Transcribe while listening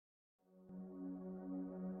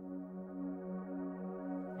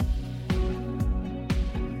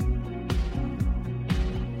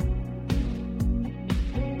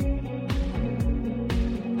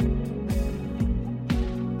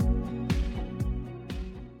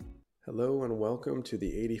Hello and welcome to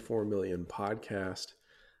the 84 Million podcast.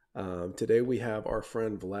 Today we have our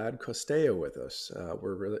friend Vlad Costea with us.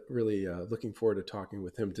 We're really looking forward to talking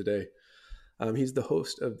with him today. He's the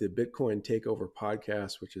host of the Bitcoin Takeover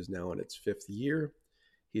podcast, which is now in its fifth year.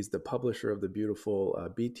 He's the publisher of the beautiful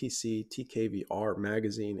BTC TKVR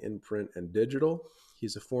magazine in print and digital.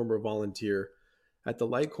 He's a former volunteer at the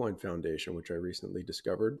Litecoin Foundation, which I recently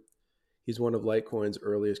discovered. He's one of Litecoin's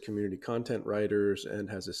earliest community content writers and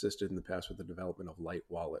has assisted in the past with the development of Lite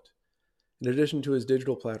Wallet. In addition to his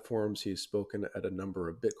digital platforms, he's spoken at a number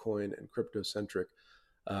of Bitcoin and crypto-centric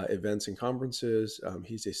events and conferences.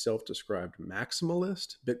 He's a self-described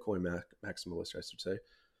maximalist, Bitcoin maximalist, I should say,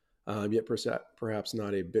 yet perhaps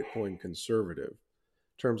not a Bitcoin conservative,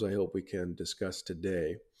 terms I hope we can discuss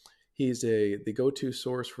today. He's the go-to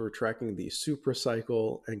source for tracking the Supra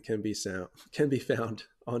cycle and can be found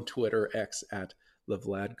on Twitter X at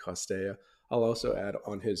Vlad Costea. I'll also add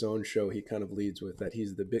on his own show, he kind of leads with that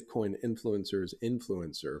he's the Bitcoin influencer's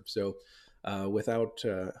influencer. So without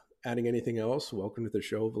adding anything else, welcome to the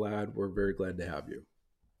show, Vlad. We're very glad to have you.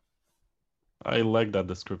 I like that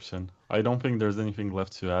description. I don't think there's anything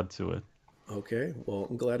left to add to it. Okay, well,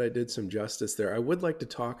 I'm glad I did some justice there. I would like to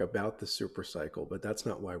talk about the super cycle, but that's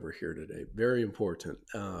not why we're here today. Very important.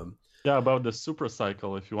 Yeah, about the Supra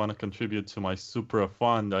cycle, if you want to contribute to my Supra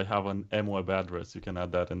fund, I have an MWeb address. You can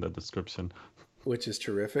add that in the description. Which is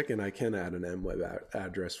terrific, and I can add an MWeb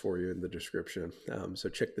address for you in the description. So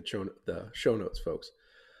check the show notes, folks.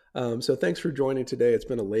 So thanks for joining today. It's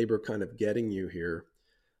been a labor kind of getting you here.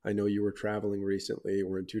 I know you were traveling recently.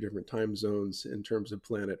 We're in two different time zones in terms of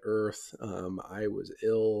planet Earth. I was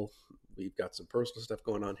ill. We've got some personal stuff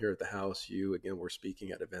going on here at the house. You, again, we're speaking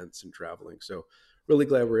at events and traveling. So really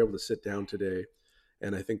glad we're able to sit down today.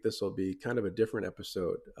 And I think this will be kind of a different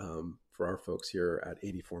episode for our folks here at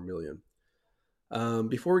 84 million.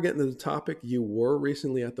 Before we get into the topic, you were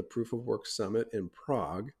recently at the Proof of Work Summit in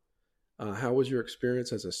Prague. How was your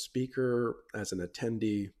experience as a speaker, as an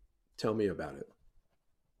attendee? Tell me about it.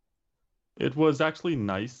 It was actually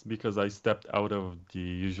nice because I stepped out of the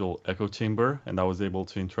usual echo chamber and I was able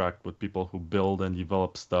to interact with people who build and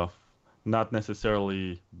develop stuff, not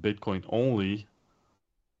necessarily Bitcoin only,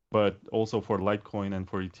 but also for Litecoin and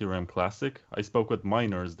for Ethereum Classic. I spoke with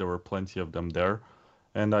miners, there were plenty of them there,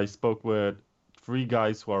 and I spoke with three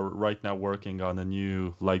guys who are right now working on a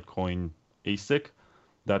new Litecoin ASIC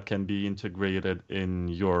that can be integrated in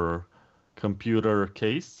your computer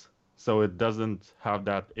case. So it doesn't have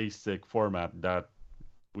that ASIC format that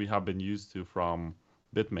we have been used to from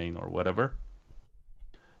Bitmain or whatever.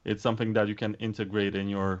 It's something that you can integrate in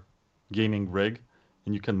your gaming rig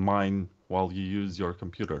and you can mine while you use your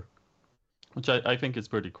computer, which I think is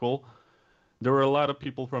pretty cool. There were a lot of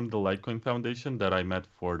people from the Litecoin Foundation that I met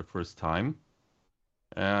for the first time.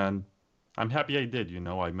 And I'm happy I did,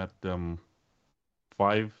 I met them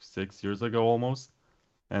 5, 6 years ago almost.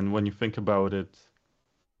 And when you think about it,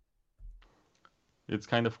 it's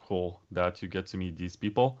kind of cool that you get to meet these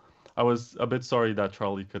people. I was a bit sorry that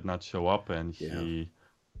Charlie could not show up and Yeah. he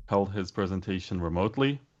held his presentation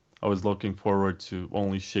remotely. I was looking forward to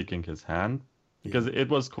only shaking his hand Yeah. because it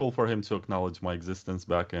was cool for him to acknowledge my existence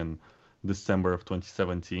back in December of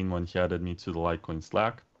 2017 when he added me to the Litecoin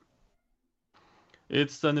Slack.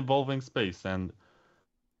 It's an evolving space, and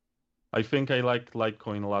I think I like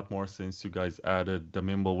Litecoin a lot more since you guys added the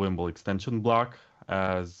Mimblewimble extension block,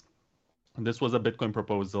 as this was a Bitcoin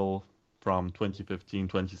proposal from 2015,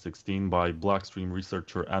 2016 by Blockstream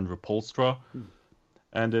researcher Andrew Polstra, Hmm.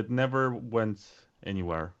 and it never went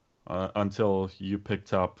anywhere until you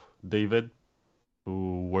picked up David,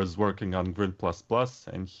 who was working on Grid++,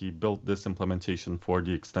 and he built this implementation for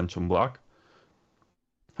the extension block.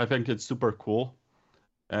 I think it's super cool,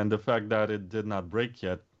 and the fact that it did not break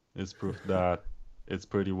yet is proof that it's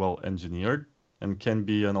pretty well engineered and can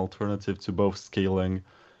be an alternative to both scaling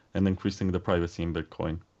and increasing the privacy in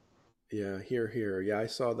Bitcoin. Yeah, here. Yeah, I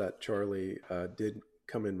saw that Charlie did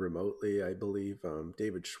come in remotely. I believe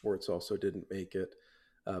David Schwartz also didn't make it,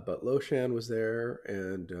 but Loshan was there,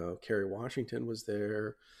 and Kerry Washington was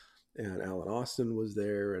there, and Alan Austin was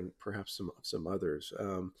there, and perhaps some others.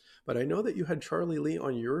 But I know that you had Charlie Lee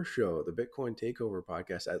on your show, the Bitcoin Takeover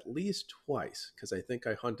podcast, at least twice, because I think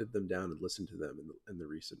I hunted them down and listened to them in the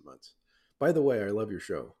recent months. By the way, I love your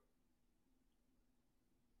show.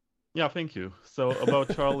 Yeah, thank you. So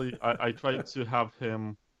about Charlie, I tried to have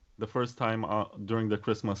him the first time during the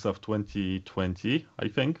Christmas of 2020, I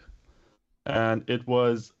think. And it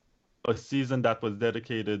was a season that was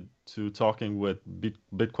dedicated to talking with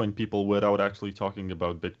Bitcoin people without actually talking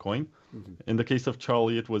about Bitcoin. Mhm. In the case of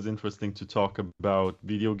Charlie, it was interesting to talk about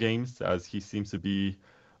video games, as he seems to be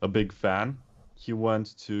a big fan. He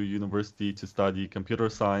went to university to study computer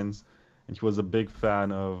science, and he was a big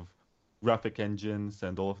fan of graphic engines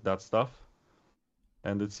and all of that stuff.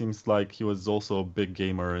 And it seems like he was also a big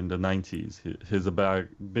gamer in the 90s. He's a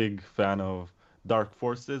big fan of Dark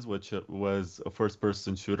Forces, which was a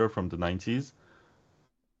first-person shooter from the 90s,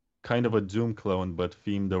 kind of a Doom clone, but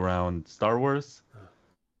themed around Star Wars. Uh,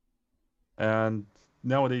 And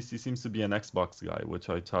nowadays he seems to be an Xbox guy, which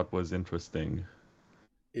I thought was interesting.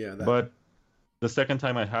 yeah, that But the second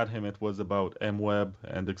time I had him, it was about MWeb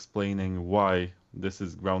and explaining why this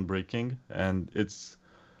is groundbreaking. And it's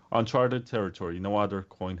uncharted territory. No other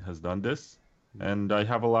coin has done this. And I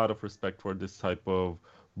have a lot of respect for this type of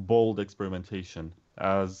bold experimentation,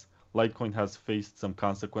 as Litecoin has faced some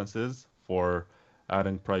consequences for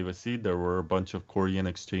adding privacy. There were a bunch of Korean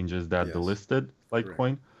exchanges that yes, delisted correct.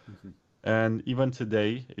 Litecoin. Hmm. And even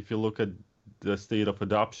today, if you look at the state of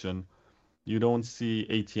adoption, you don't see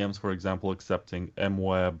ATMs, for example, accepting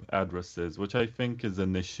MWeb addresses, which I think is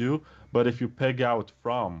an issue. But if you peg out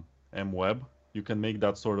from MWeb, you can make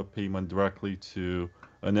that sort of payment directly to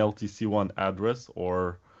an LTC1 address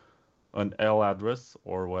or an L address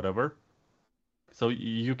or whatever. So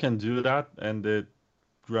you can do that, and it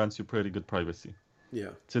grants you pretty good privacy. Yeah, yeah.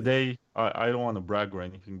 Today, I don't want to brag or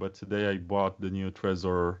anything, but today I bought the new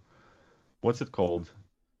Trezor. What's it called?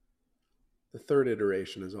 The third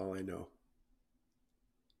iteration is all I know.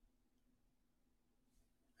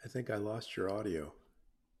 I think I lost your audio.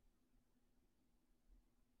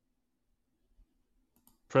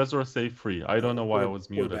 Trezor Save Free. I don't know why I We're was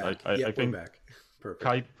we're muted. back. Yeah, I we're think back. Perfect.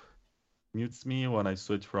 Skype mutes me when I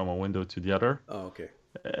switch from a window to the other. Oh, okay.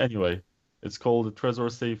 Anyway, it's called Trezor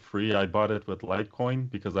Save Free. I bought it with Litecoin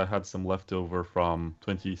because I had some leftover from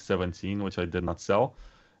 2017, which I did not sell.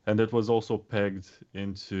 And it was also pegged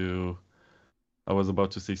into, I was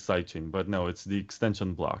about to say sidechain, but no, it's the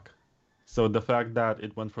extension block. So the fact that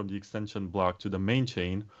it went from the extension block to the main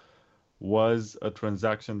chain was a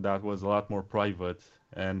transaction that was a lot more private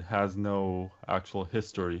and has no actual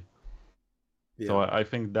history. So Yeah, I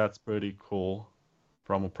think that's pretty cool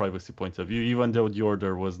from a privacy point of view, even though the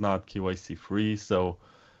order was not KYC free. So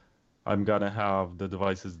I'm gonna have the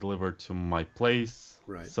devices delivered to my place.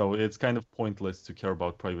 right. So it's kind of pointless to care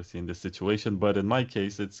about privacy in this situation. But in my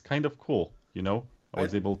case, it's kind of cool, you know? I I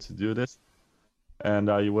was able to do this, and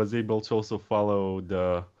I was able to also follow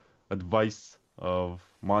the advice of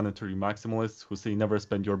monetary maximalists who say never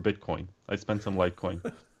spend your Bitcoin. I spent some Litecoin.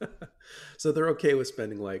 So they're okay with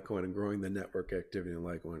spending Litecoin and growing the network activity in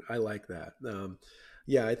Litecoin. I like that.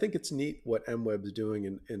 Yeah, I think it's neat what MWeb's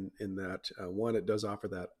doing in that one, it does offer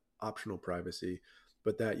that optional privacy,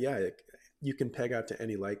 but that yeah, you can peg out to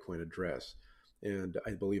any Litecoin address, and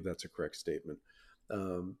I believe that's a correct statement.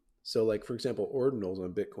 So, like for example, ordinals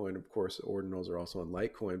on Bitcoin, of course, ordinals are also on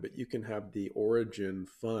Litecoin, but you can have the origin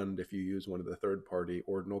fund if you use one of the third-party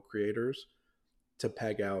ordinal creators to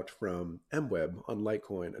peg out from MWeb on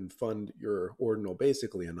Litecoin and fund your ordinal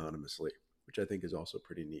basically anonymously, which I think is also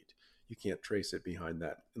pretty neat. You can't trace it behind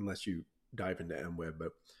that unless you dive into MWeb,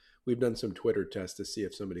 but we've done some Twitter tests to see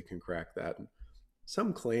if somebody can crack that. And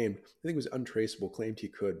some claimed, I think it was Untraceable, claimed he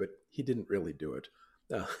could, but he didn't really do it.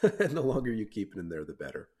 And the longer you keep it in there, the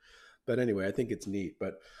better. But anyway, I think it's neat.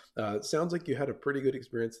 But it sounds like you had a pretty good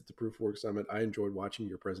experience at the Proof of Work Summit. I enjoyed watching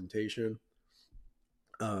your presentation.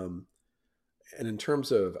 Um, and in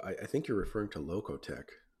terms of, I think you're referring to Locotech.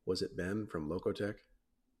 Was it Ben from Locotech?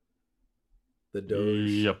 The Doge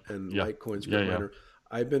Yep. and Yeah. Litecoin Yeah. script Yeah. miner.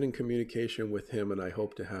 I've been in communication with him and I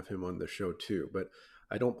hope to have him on the show too. But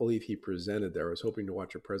I don't believe he presented there. I was hoping to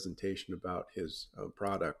watch a presentation about his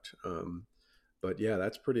product. But yeah,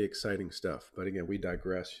 that's pretty exciting stuff. But again, we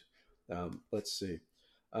digress. Let's see.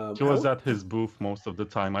 He was How at his booth most of the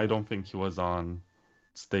time. I don't think he was on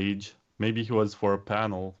stage. Maybe he was for a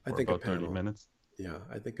panel I for think a about 30 panel. minutes. Yeah,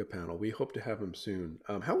 I think a panel. We hope to have him soon.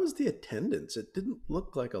 How was the attendance? It didn't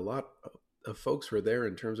look like a lot of folks were there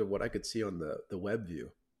in terms of what I could see on the web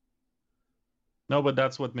view. No, but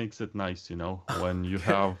that's what makes it nice, you know, when you Okay.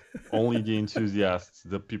 have only the enthusiasts,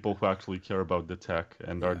 the people who actually care about the tech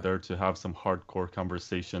and are Yeah, there to have some hardcore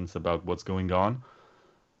conversations about what's going on.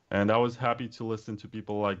 And I was happy to listen to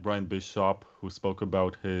people like Brian Bishop, who spoke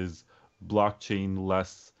about his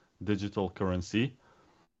blockchain-less digital currency,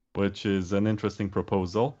 which is an interesting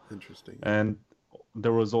proposal. interesting. Yeah. And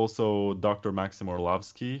there was also Dr. Maxim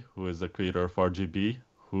Orlovsky, who is the creator of RGB,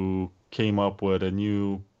 who came up with a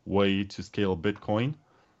new way to scale Bitcoin.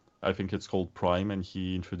 I think it's called Prime, and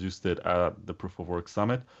he introduced it at the Proof of Work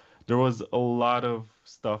Summit. There was a lot of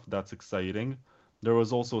stuff that's exciting. There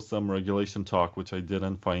was also some regulation talk, which I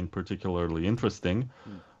didn't find particularly interesting.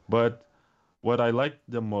 Hmm. But What I liked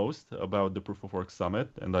the most about the Proof of Work Summit,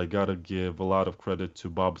 and I gotta give a lot of credit to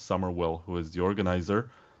Bob Somerville, who is the organizer,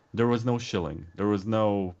 there was no shilling. There was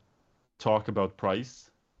no talk about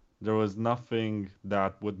price. There was nothing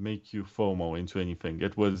that would make you FOMO into anything.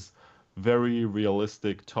 It was very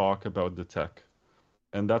realistic talk about the tech.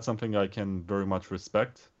 And that's something I can very much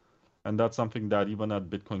respect. And that's something that even at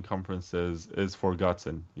Bitcoin conferences is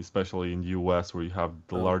forgotten, especially in the US where you have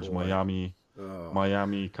the Oh large boy. Miami Oh,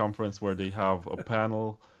 Miami conference where they have a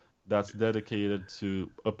panel that's dedicated to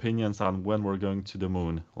opinions on when we're going to the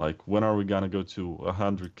moon. Like when are we gonna go to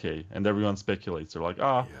 100K? And everyone speculates. They're like,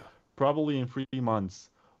 yeah. probably in 3 months.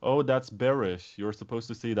 Oh, that's bearish. You're supposed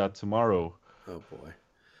to say that tomorrow. Oh boy.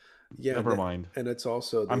 Yeah, Never mind. and it's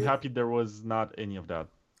also I'm the happy there was not any of that.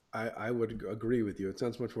 I would agree with you. It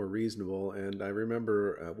sounds much more reasonable. And I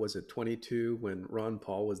remember, was it 22 when Ron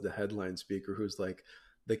Paul was the headline speaker, who's like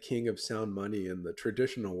the king of sound money in the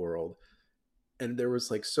traditional world, and there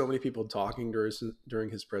was like so many people talking during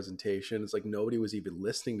his presentation. It's like nobody was even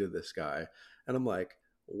listening to this guy, and I'm like,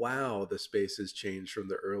 wow, the space has changed from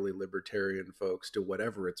the early libertarian folks to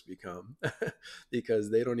whatever it's become,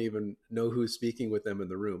 because they don't even know who's speaking with them in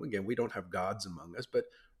the room. Again, we don't have gods among us, but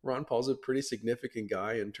Ron Paul's a pretty significant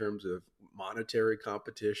guy in terms of monetary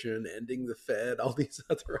competition, ending the Fed, all these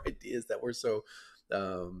other ideas that were so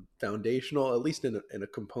foundational, at least in a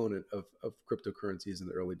component of cryptocurrencies in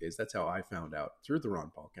the early days. That's how I found out through the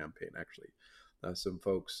Ron Paul campaign, actually. Some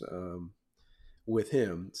folks with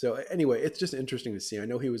him. So anyway, it's just interesting to see. I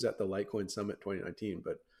know he was at the Litecoin Summit 2019,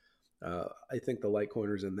 but I think the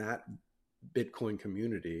Litecoiners in that Bitcoin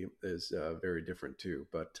community is very different too.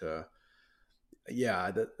 But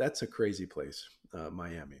yeah, that's a crazy place,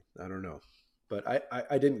 Miami. I don't know, but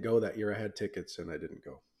I didn't go that year. I had tickets and I didn't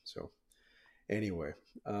go. So anyway,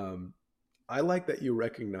 um, I like that you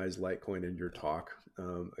recognize Litecoin in your talk.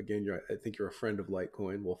 Again, I think you're a friend of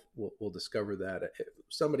Litecoin. We'll discover that. If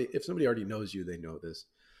somebody already knows you, they know this.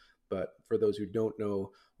 But for those who don't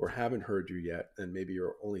know or haven't heard you yet, and maybe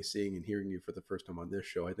you're only seeing and hearing you for the first time on this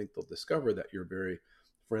show, I think they'll discover that you're very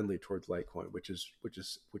friendly towards Litecoin, which is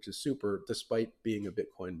super, despite being a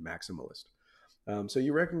Bitcoin maximalist. So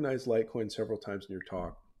you recognize Litecoin several times in your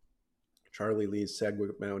talk. Charlie Lee's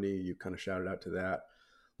SegWit bounty, you kind of shouted out to that.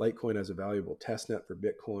 Litecoin as a valuable testnet for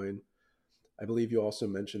Bitcoin. I believe you also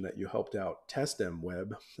mentioned that you helped out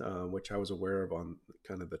TestMWeb, which I was aware of on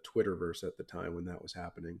kind of the Twitterverse at the time when that was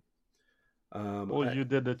happening. Oh, I, you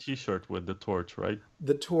did the t-shirt with the torch, right?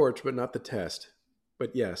 the torch, but not the test.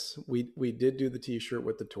 But yes, we did do the T-shirt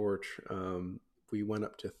with the torch. We went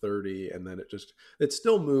up to 30, and then it's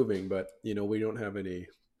still moving, but we don't have any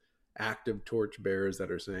active torch bearers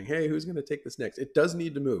that are saying, "Hey, who's going to take this next?" It does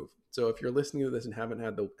need to move. So if you're listening to this and haven't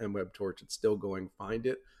had the MWeb torch, it's still going. Find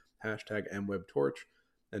it, hashtag MWeb torch,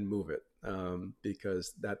 and move it,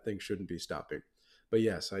 because that thing shouldn't be stopping. But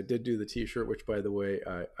yes, I did do the T-shirt, which, by the way,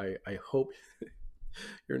 I hope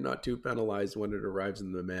you're not too penalized when it arrives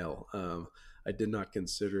in the mail. I did not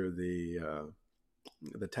consider the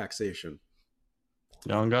taxation.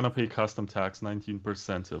 Yeah, I'm gonna pay custom tax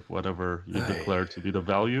 19% of whatever you Aye, declare to be the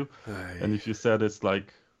value. And aye. if you said it's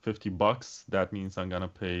like $50, that means I'm gonna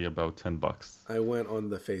pay about $10. I went on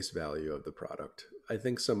the face value of the product. I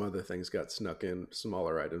think some other things got snuck in,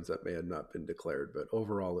 smaller items that may have not been declared, but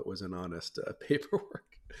overall it was an honest paperwork.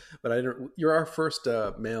 But I don't. You're our first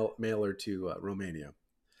mailer to Romania,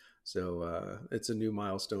 so it's a new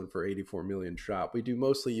milestone for 84 million shop. We do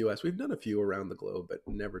mostly U.S. We've done a few around the globe, but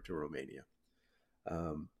never to Romania.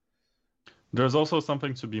 Um, There's also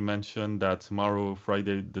something to be mentioned that tomorrow,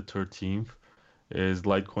 Friday the 13th, is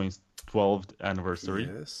Litecoin's 12th anniversary.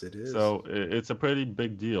 yes, it is. So it's a pretty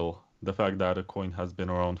big deal, the fact that a coin has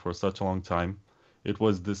been around for such a long time. It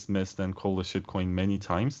was dismissed and called a shitcoin many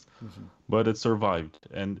times, Mm-hmm. but it survived.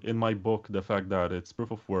 And in my book, the fact that its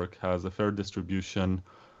proof of work has a fair distribution,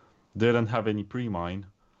 didn't have any pre-mine,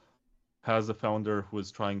 has a founder who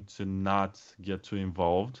is trying to not get too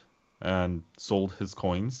involved and sold his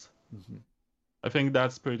coins. Mm-hmm. I think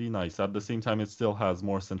that's pretty nice. At the same time, it still has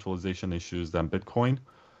more centralization issues than Bitcoin,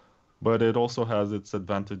 but it also has its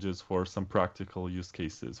advantages for some practical use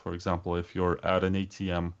cases. For example, if you're at an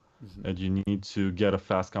ATM Mm-hmm. and you need to get a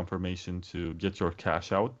fast confirmation to get your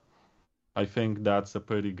cash out, I think that's a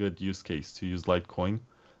pretty good use case to use Litecoin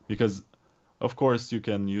because, of course, you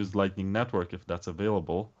can use Lightning Network if that's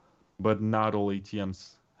available, but not all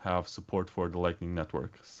ATMs have support for the Lightning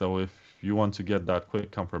Network. So if you want to get that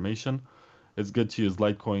quick confirmation, it's good to use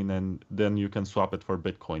Litecoin and then you can swap it for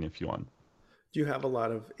Bitcoin if you want. Do you have a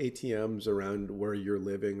lot of ATMs around where you're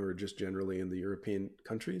living, or just generally in the European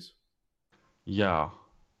countries? Yeah.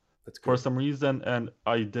 That's For good. some reason, and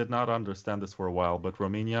I did not understand this for a while, but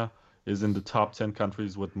Romania is in the top 10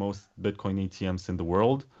 countries with most Bitcoin ATMs in the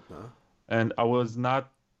world. Huh? And I was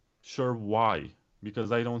not sure why,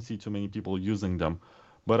 because I don't see too many people using them.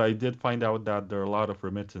 But I did find out that there are a lot of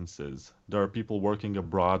remittances. There are people working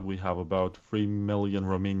abroad. We have about 3 million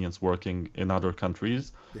Romanians working in other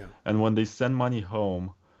countries. Yeah. And when they send money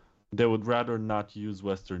home, they would rather not use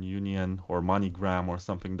Western Union or MoneyGram or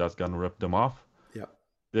something that's gonna rip them off. Yeah.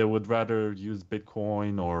 They would rather use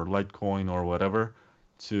Bitcoin or Litecoin or whatever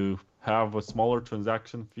to have a smaller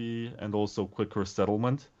transaction fee and also quicker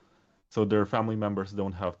settlement. So their family members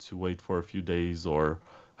don't have to wait for a few days or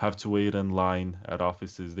have to wait in line at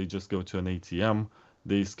offices. They just go to an ATM,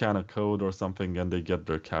 they scan a code or something, and they get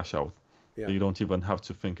their cash out. Yeah. They don't even have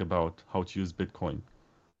to think about how to use Bitcoin.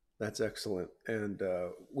 That's excellent. And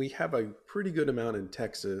we have a pretty good amount in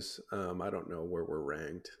Texas. I don't know where we're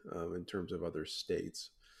ranked in terms of other states.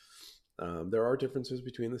 There are differences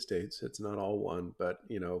between the states. It's not all one, but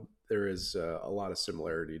there is a lot of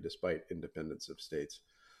similarity despite independence of states.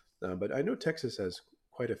 But I know Texas has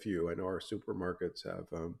quite a few. I know our supermarkets have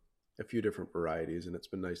a few different varieties, and it's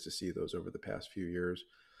been nice to see those over the past few years.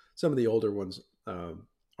 Some of the older ones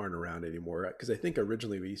aren't around anymore because I think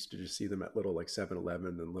originally we used to just see them at little like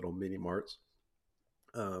 7-Eleven and little mini marts.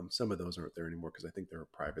 Some of those aren't there anymore because I think they're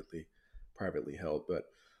privately held. But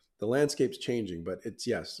the landscape's changing. But it's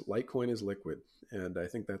yes, Litecoin is liquid, and I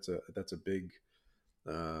think that's a big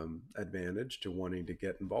advantage to wanting to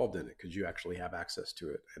get involved in it because you actually have access to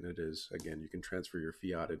it, and it is again you can transfer your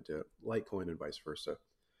fiat into Litecoin and vice versa.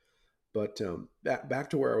 But back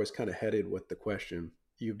to where I was kind of headed with the question.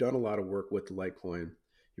 You've done a lot of work with Litecoin.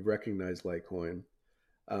 You've recognized Litecoin.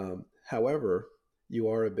 However, you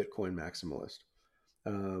are a Bitcoin maximalist.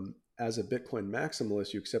 As a Bitcoin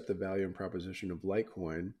maximalist, you accept the value and proposition of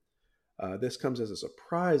Litecoin. This comes as a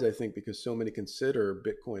surprise, I think, because so many consider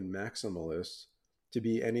Bitcoin maximalists to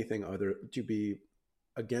be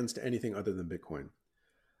against anything other than Bitcoin.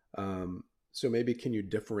 So maybe can you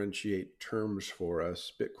differentiate terms for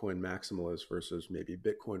us, Bitcoin maximalist versus maybe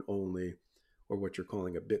Bitcoin only, or what you're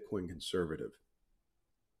calling a Bitcoin conservative?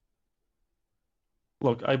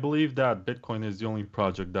 Look, I believe that Bitcoin is the only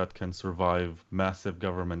project that can survive massive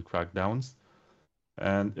government crackdowns.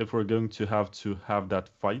 And if we're going to have that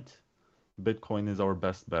fight, Bitcoin is our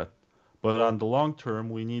best bet. But on the long term,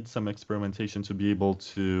 we need some experimentation to be able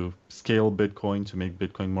to scale Bitcoin, to make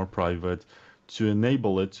Bitcoin more private, to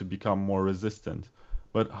enable it to become more resistant.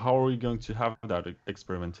 But how are we going to have that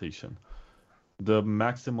experimentation? The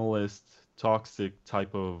maximalist, toxic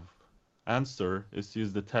type of answer is to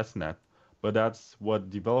use the testnet. But that's what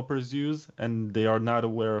developers use, and they are not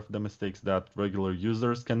aware of the mistakes that regular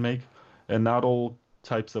users can make. And not all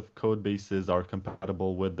types of code bases are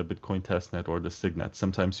compatible with the Bitcoin testnet or the Signet.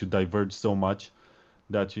 Sometimes you diverge so much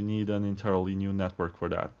that you need an entirely new network for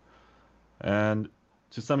that. And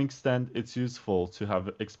to some extent, it's useful to have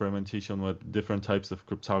experimentation with different types of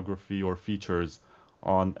cryptography or features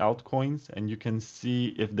on altcoins, and you can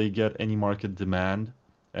see if they get any market demand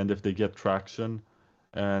and if they get traction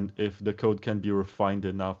and if the code can be refined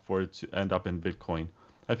enough for it to end up in Bitcoin.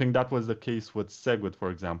 I think that was the case with Segwit, for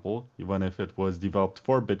example. Even if it was developed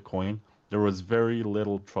for Bitcoin, there was very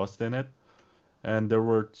little trust in it, and there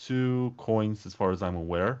were two coins, as far as I'm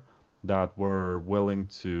aware, that were willing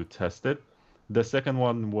to test it. The second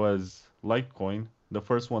one was Litecoin. The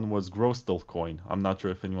first one was Grostal coin. I'm not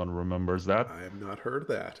sure if anyone remembers that. I have not heard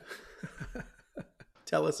that.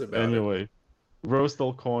 Tell us about it. Anyway,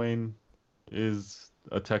 Grostal coin is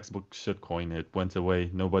a textbook shitcoin. It went away.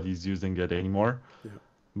 Nobody's using it anymore. Yeah.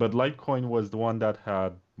 But Litecoin was the one that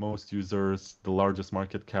had most users, the largest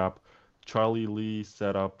market cap. Charlie Lee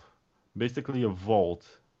set up basically a vault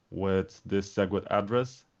with this SegWit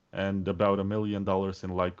address and about $1 million in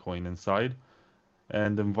Litecoin inside,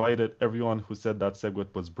 and invited everyone who said that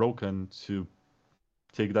SegWit was broken to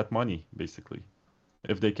take that money, basically.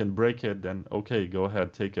 If they can break it, then okay, go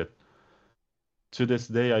ahead, take it. To this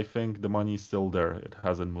day, I think the money is still there. It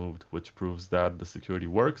hasn't moved, which proves that the security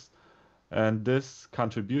works. And this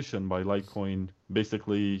contribution by Litecoin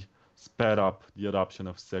basically sped up the adoption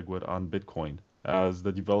of SegWit on Bitcoin as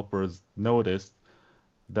the developers noticed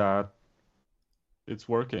that it's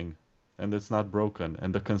working and it's not broken,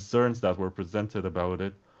 and the concerns that were presented about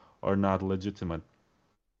it are not legitimate.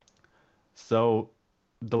 So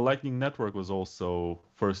the Lightning Network was also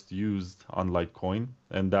first used on Litecoin,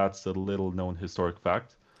 and that's a little known historic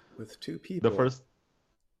fact. With two The people. first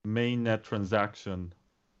mainnet transaction,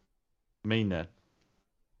 mainnet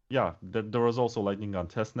yeah, there was also Lightning on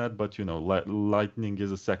testnet, but you know, Lightning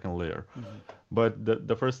is a second layer. Hmm. But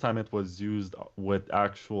the first time it was used with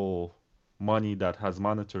actual money that has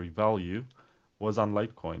monetary value was on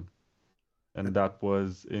Litecoin, and And, that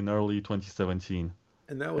was in early 2017.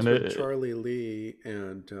 and that was And with Charlie Lee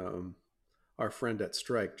and our friend at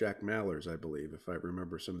Strike, Jack Mallers, I believe, if I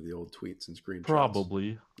remember some of the old tweets and screenshots.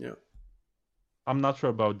 probably, Yeah. I'm not sure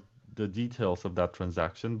about the details of that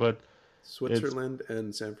transaction, but it's Switzerland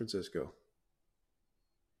and San Francisco.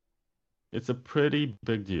 it's a pretty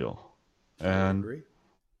big deal. I would And agree.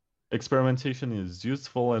 experimentation is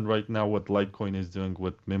useful, and right now what Litecoin is doing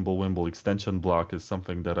with Mimblewimble extension block is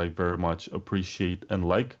something that I very much appreciate and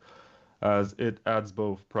like, as it adds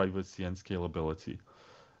both privacy and scalability.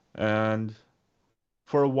 And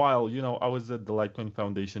for a while, you know, I was at the Litecoin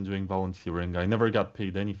Foundation doing volunteering. I never got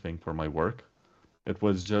paid anything for my work. It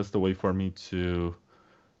was just a way for me to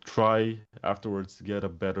try afterwards to get a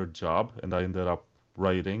better job, and I ended up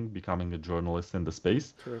writing, becoming a journalist in the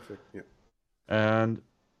space. Terrific. Yeah. And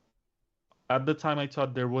at the time, I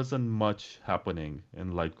thought there wasn't much happening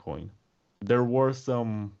in Litecoin. There were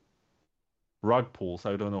some rug pulls.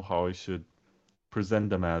 I don't know how I should present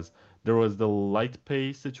them as. There was the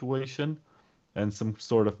LitePay situation and some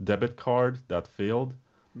sort of debit card that failed.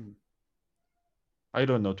 Mhm. I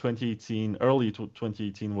don't know, 2018, early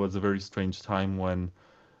 2018 was a very strange time when,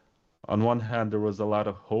 on one hand, there was a lot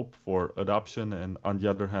of hope for adoption, and on the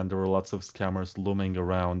other hand, there were lots of scammers looming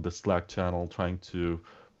around the Slack channel trying to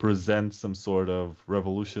present some sort of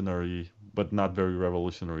revolutionary, but not very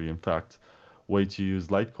revolutionary, in fact, way to use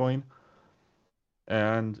Litecoin.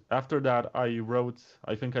 And after that,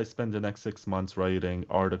 I think I spent the next 6 months writing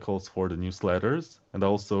articles for the newsletters, and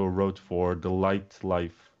also wrote for the Light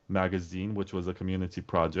Life magazine, which was a community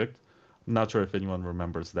project. I'm not sure if anyone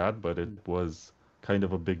remembers that, but it Mm. was kind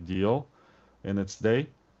of a big deal in its day.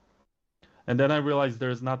 And then I realized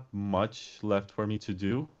there's not much left for me to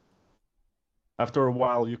do. After a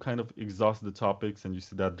while, you kind of exhaust the topics and you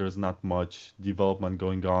see that there's not much development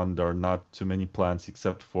going on. There are not too many plans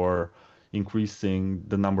except for increasing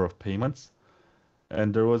the number of payments.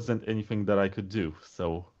 And there wasn't anything that I could do.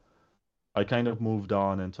 So I kind of moved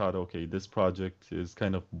on and thought, okay, this project is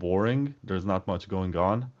kind of boring. There's not much going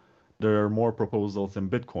on. There are more proposals in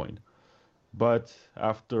Bitcoin. But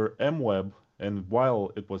after MWeb and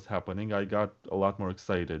while it was happening, I got a lot more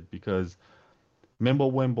excited because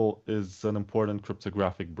Mimblewimble is an important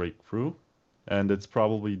cryptographic breakthrough, and it's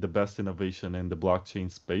probably the best innovation in the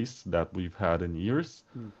blockchain space that we've had in years,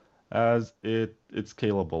 Mm. as it's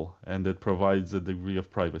scalable and it provides a degree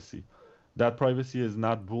of privacy. That privacy is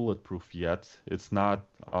not bulletproof yet. It's not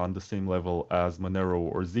on the same level as Monero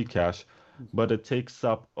or Zcash, Mhm. but it takes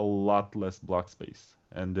up a lot less block space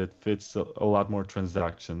and it fits a lot more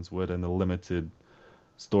transactions within a limited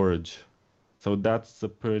storage. So that's a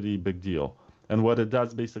pretty big deal. And what it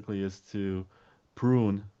does basically is to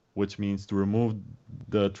prune, which means to remove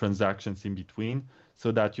the transactions in between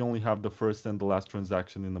so that you only have the first and the last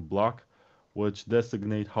transaction in the block, which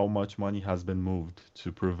designate how much money has been moved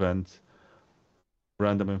to prevent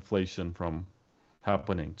random inflation from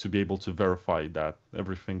happening, to be able to verify that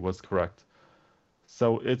everything was correct.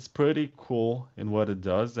 So it's pretty cool in what it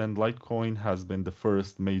does, and Litecoin has been the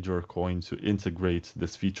first major coin to integrate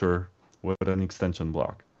this feature with an extension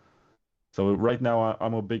block. So right now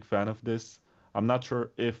I'm a big fan of this. I'm not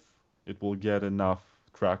sure if it will get enough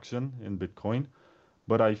traction in Bitcoin,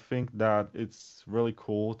 but I think that it's really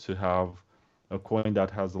cool to have a coin that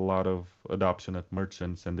has a lot of adoption at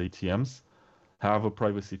merchants and ATMs have a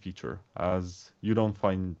privacy feature, as you don't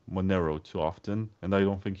find Monero too often, and I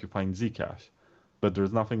don't think you find Zcash. But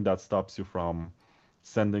there's nothing that stops you from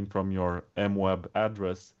sending from your MWeb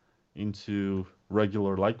address into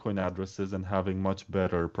regular Litecoin addresses and having much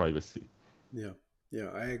better privacy. Yeah. Yeah,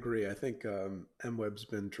 I agree. I think MWeb's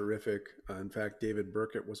been terrific. In fact, David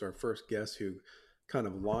Burkett was our first guest who kind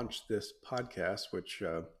of launched this podcast, which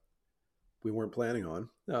we weren't planning on,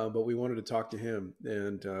 but we wanted to talk to him.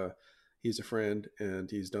 And he's a friend,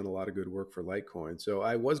 and he's done a lot of good work for Litecoin. So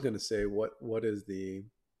I was going to say, what is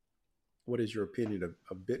your opinion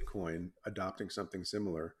of Bitcoin adopting something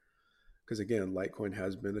similar? Because again, Litecoin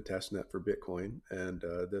has been a test net for Bitcoin, and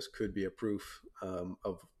this could be a proof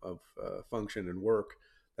of function and work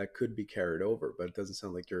that could be carried over. But it doesn't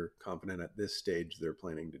sound like you're confident at this stage they're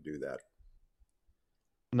planning to do that.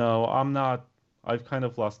 No, I'm not. I've kind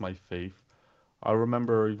of lost my faith. I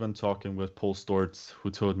remember even talking with Paul Stortz, who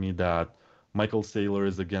told me that Michael Saylor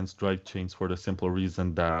is against drive chains for the simple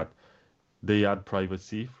reason that they add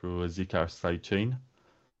privacy through a Zcash sidechain.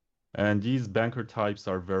 And these banker types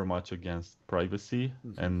are very much against privacy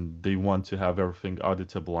Hmm. and they want to have everything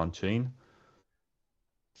auditable on chain.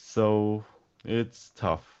 So it's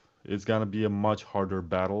tough. It's gonna be a much harder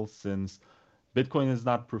battle since Bitcoin is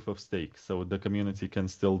not proof of stake, so the community can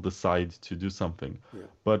still decide to do something. Yeah.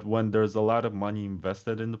 But when there's a lot of money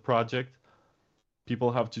invested in the project,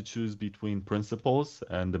 people have to choose between principles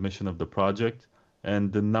and the mission of the project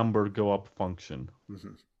and the number go up function.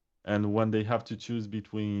 Hmm. And when they have to choose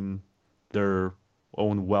between their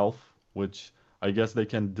own wealth, which I guess they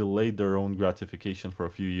can delay their own gratification for a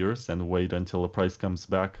few years and wait until the price comes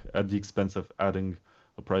back at the Hmm. expense of adding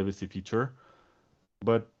a privacy feature.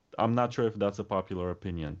 But I'm not sure if that's a popular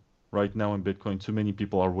opinion. Right now in Bitcoin, too many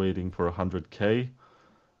people are waiting for 100K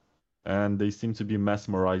and they seem to be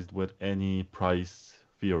mesmerized with any price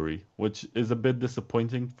theory, which is a bit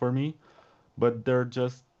disappointing for me, but they're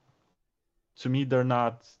just, to me, they're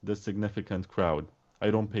not the significant crowd.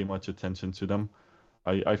 I don't pay much attention to them.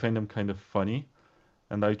 I find them kind of funny,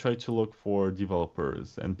 and I try to look for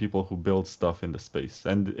developers and people who build stuff in the space.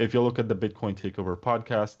 And if you look at the Bitcoin Takeover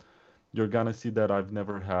podcast, you're gonna see that I've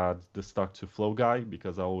never had the stock to flow guy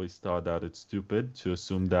because I always thought that it's stupid to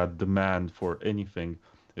assume that demand for anything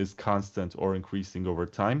is constant or increasing over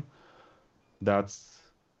time. That's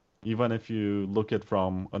even if you look at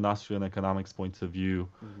from an Austrian economics point of view,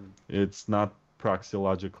 Hmm. it's not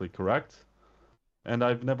praxeologically correct. And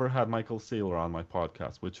I've never had Michael Saylor on my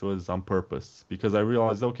podcast, which was on purpose because I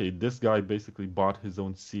realized, okay, this guy basically bought his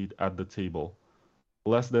own seat at the table.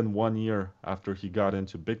 Less than 1 year after he got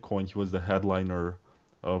into Bitcoin, he was the headliner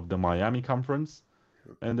of the Miami conference.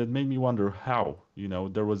 And it made me wonder how.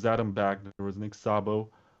 There was Adam Back, there was Nick Szabo,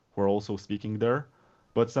 who are also speaking there.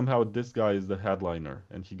 But somehow this guy is the headliner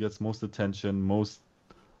and he gets most attention, most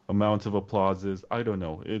amount of applauses. I don't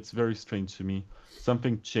know. It's very strange to me.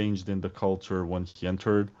 Something changed in the culture when he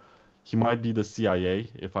entered. He might be the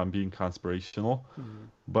CIA if I'm being conspirational, Hmm.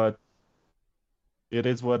 but it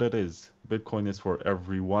is what it is. Bitcoin is for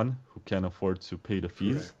everyone who can afford to pay the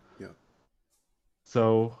fees. Correct. Yeah.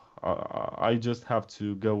 So I just have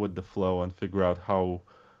to go with the flow and figure out how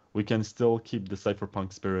we can still keep the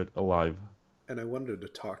cypherpunk spirit alive. And I wanted to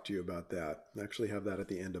talk to you about that. I actually have that at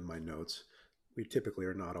the end of my notes. We typically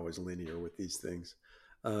are not always linear with these things.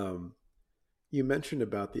 Um, you mentioned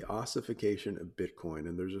about the ossification of Bitcoin,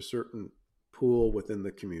 and there's a certain pool within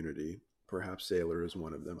the community. Perhaps Saylor is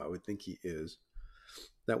one of them. I would think he is,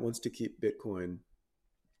 that wants to keep Bitcoin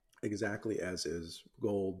exactly as is,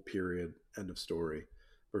 gold, period, end of story,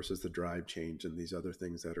 versus the drive change and these other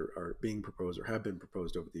things that are being proposed or have been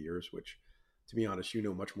proposed over the years, which, to be honest, you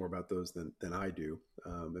know much more about those than I do.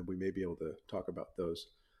 And we may be able to talk about those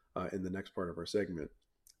in the next part of our segment.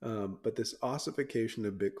 But this ossification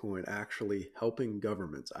of Bitcoin actually helping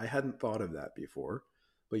governments, I hadn't thought of that before,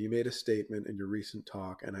 but you made a statement in your recent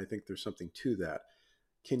talk, and I think there's something to that.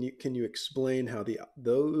 Can you explain how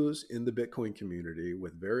those in the Bitcoin community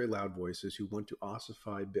with very loud voices who want to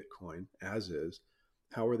ossify Bitcoin as is,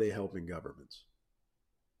 how are they helping governments?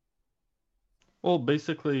 Well,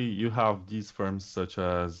 basically, you have these firms such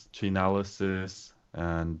as Chainalysis,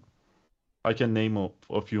 and I can name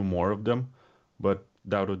a few more of them, but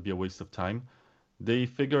that would be a waste of time. They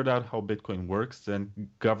figured out how Bitcoin works, and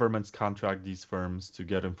governments contract these firms to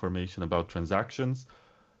get information about transactions.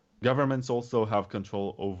 Governments also have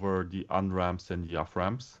control over the on-ramps and the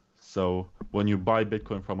off-ramps. So when you buy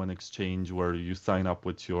Bitcoin from an exchange where you sign up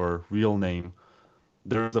with your real name,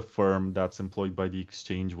 there's a firm that's employed by the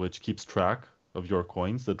exchange which keeps track of your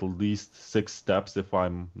coins, at least 6 steps, if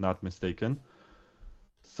I'm not mistaken.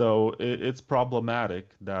 So it's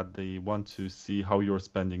problematic that they want to see how you're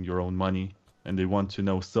spending your own money and they want to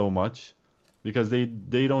know so much because they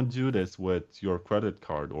don't do this with your credit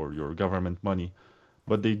card or your government money,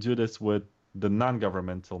 but they do this with the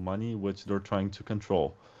non-governmental money which they're trying to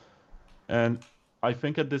control. And I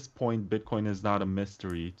think at this point, Bitcoin is not a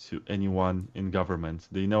mystery to anyone in government.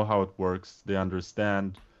 They know how it works, they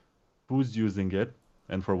understand who's using it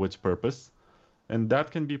and for which purpose. And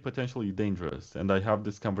that can be potentially dangerous. And I have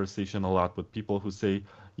this conversation a lot with people who say,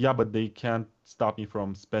 yeah, but they can't stop me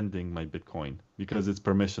from spending my Bitcoin because it's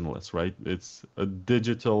permissionless, right? It's a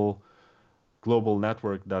digital global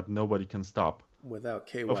network that nobody can stop.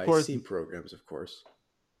 Without Of course, KYC programs, of course.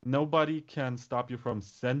 nobody can stop you from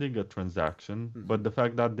sending a transaction, but Hmm. the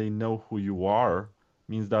fact that they know who you are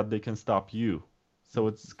means that they can stop you. So Hmm.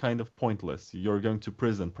 it's kind of pointless. You're going to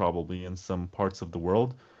prison probably in some parts of the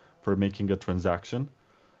world for making a transaction.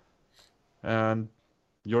 And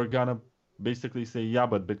you're gonna basically say, yeah,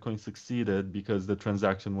 but Bitcoin succeeded because the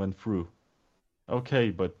transaction went through.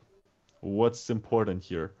 Okay, but what's important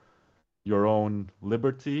here? your own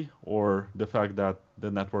liberty or the fact that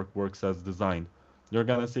the network works as designed. You're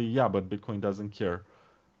gonna say, yeah, but Bitcoin doesn't care.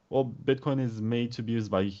 Well, Bitcoin is made to be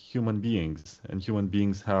used by human beings, and human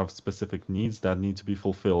beings have specific needs that need to be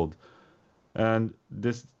fulfilled. And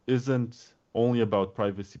this isn't only about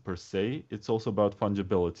privacy per se, it's also about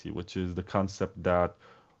fungibility, which is the concept that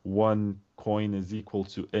one coin is equal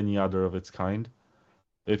to any other of its kind.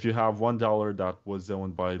 If you have $1 that was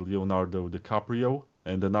owned by Leonardo DiCaprio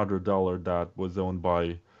and another dollar that was owned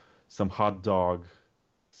by some hot dog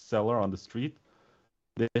seller on the street,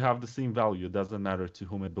 they have the same value. It doesn't matter to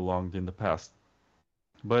whom it belonged in the past.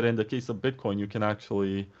 But in the case of Bitcoin, you can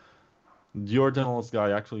actually, the ordinals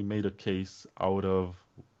guy actually made a case out of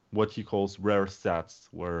what he calls rare sats,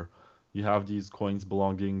 where you have these coins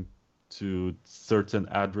belonging to certain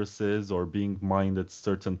addresses or being mined at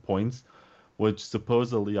certain points, which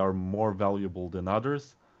supposedly are more valuable than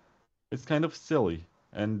others. It's kind of silly,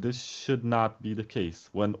 and this should not be the case.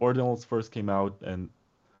 When ordinals first came out, and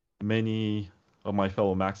many of my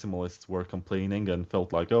fellow maximalists were complaining and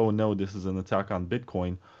felt like, oh no, this is an attack on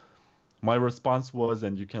Bitcoin, my response was,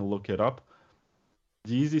 and you can look it up,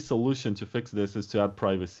 the easy solution to fix this is to add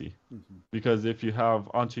privacy. Hmm. Because if you have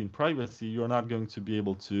on-chain privacy, you're not going to be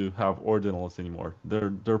able to have ordinals anymore.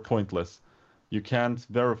 They're pointless. You can't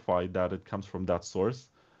verify that it comes from that source,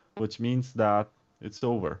 which means that it's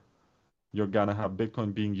over. You're gonna have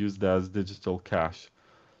Bitcoin being used as digital cash.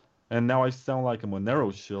 And now I sound like a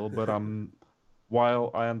Monero shill, but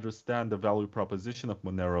while I understand the value proposition of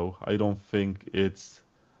Monero, I don't think it's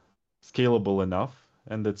scalable enough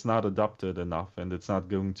and it's not adopted enough and it's not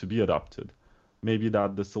going to be adopted. Maybe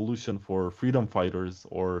that the solution for freedom fighters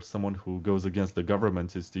or someone who goes against the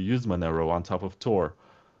government is to use Monero on top of Tor.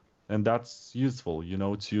 And that's useful,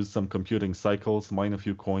 to use some computing cycles, mine a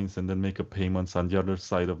few coins, and then make a payments on the other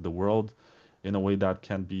side of the world in a way that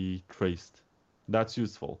can be traced. That's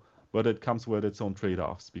useful. But it comes with its own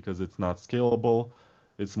trade-offs because it's not scalable,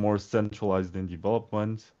 it's more centralized in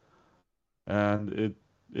development, and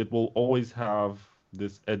it will always have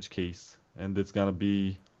this edge case, and it's gonna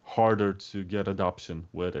be harder to get adoption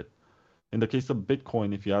with it. In the case of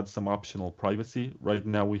Bitcoin, if you add some optional privacy, right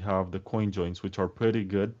now we have the coin joins, which are pretty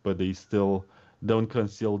good, but they still don't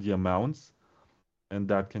conceal the amounts, and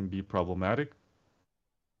that can be problematic.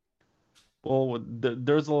 Well,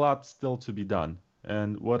 there's a lot still to be done.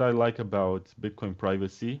 And what I like about Bitcoin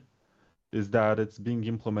privacy is that it's being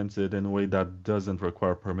implemented in a way that doesn't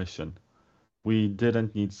require permission. We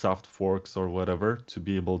didn't need soft forks or whatever to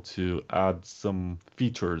be able to add some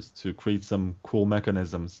features to create some cool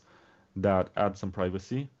mechanisms that add some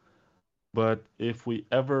privacy. But if we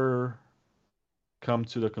ever come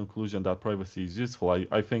to the conclusion that privacy is useful,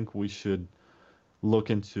 I think we should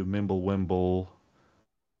look into Mimblewimble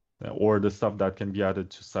or the stuff that can be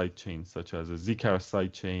added to sidechains, such as a Zcash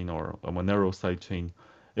sidechain or a Monero sidechain.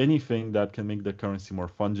 Anything that can make the currency more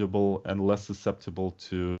fungible and less susceptible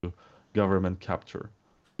to government capture.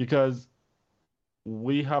 Because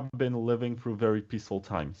we have been living through very peaceful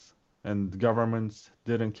times, and governments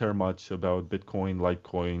didn't care much about Bitcoin,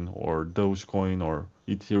 Litecoin, or Dogecoin, or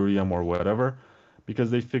Ethereum, or whatever,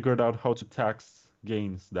 because they figured out how to tax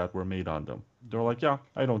gains that were made on them. They're like, yeah,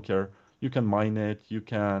 I don't care. You can mine it, you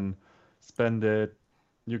can spend it,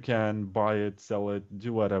 you can buy it, sell it,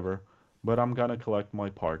 do whatever, but I'm gonna collect my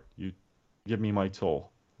part. You give me my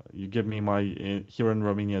toll. You give me my, here in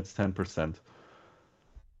Romania, it's 10%.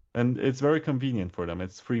 And it's very convenient for them.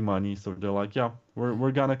 It's free money, so they're like, yeah,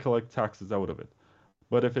 we're gonna collect taxes out of it.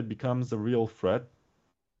 But if it becomes a real threat,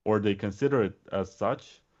 or they consider it as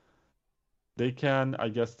such, they can, I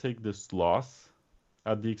guess, take this loss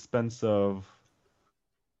at the expense of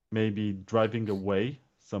maybe driving away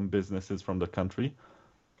some businesses from the country.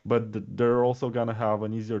 But they're also gonna have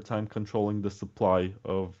an easier time controlling the supply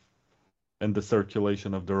of and the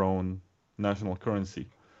circulation of their own national currency.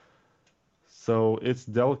 So it's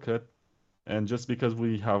delicate. And just because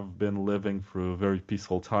we have been living through very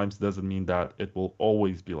peaceful times doesn't mean that it will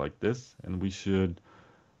always be like this, and we should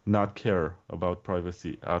not care about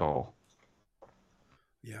privacy at all.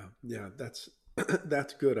 Yeah, yeah, that's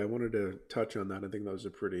that's good. I wanted to touch on that. I think that was a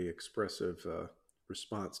pretty expressive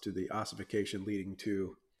response to the ossification leading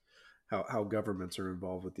to how governments are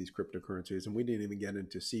involved with these cryptocurrencies. And we didn't even get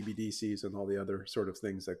into CBDCs and all the other sort of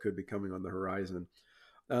things that could be coming on the horizon.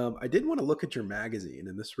 I did want to look at your magazine,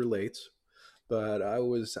 and this relates, but I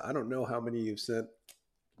don't know how many you've sent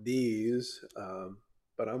these,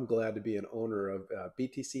 but I'm glad to be an owner of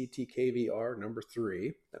BTC TKVR number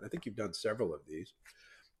 3. And I think you've done several of these.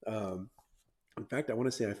 Um, in fact, I want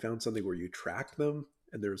to say I found something where you track them,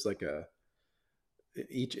 and there's like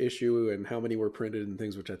each issue and how many were printed and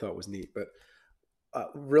things, which I thought was neat. But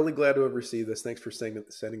really glad to have received this. Thanks for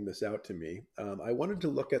sending this out to me. I wanted to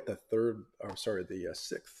look at the third, or sorry, the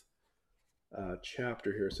sixth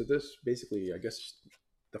chapter here. So this basically, I guess,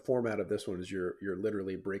 the format of this one is you're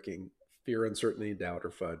literally breaking fear, uncertainty, doubt,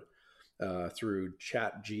 or FUD through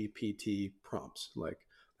Chat GPT prompts. Like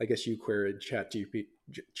I guess you queried Chat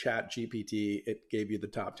GPT. It gave you the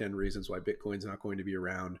top 10 reasons why Bitcoin's not going to be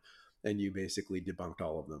around, and you basically debunked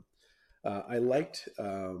all of them. I liked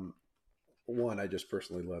one. I just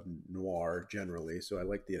personally love noir generally, so I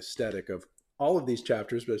like the aesthetic of all of these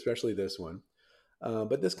chapters, but especially this one.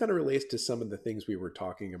 But this kind of relates to some of the things we were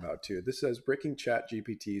talking about too. This says breaking Chat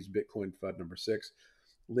GPT's Bitcoin FUD number 6,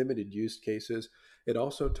 limited use cases. It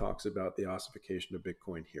also talks about the ossification of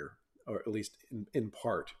Bitcoin here, or at least in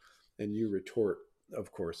part. And you retort,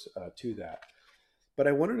 of course, to that. But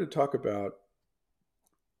I wanted to talk about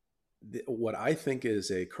what I think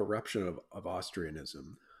is a corruption of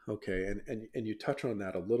Austrianism. Okay, and you touch on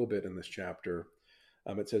that a little bit in this chapter.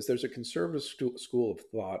 It says there's a conservative school of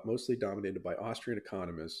thought, mostly dominated by Austrian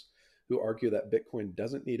economists, who argue that Bitcoin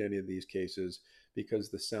doesn't need any of these cases because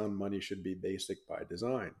the sound money should be basic by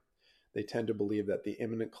design. They tend to believe that the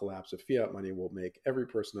imminent collapse of fiat money will make every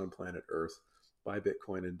person on planet Earth buy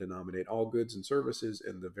Bitcoin and denominate all goods and services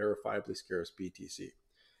in the verifiably scarce BTC.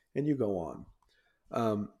 And you go on.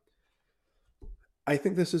 Um, I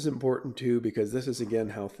think this is important too because this is again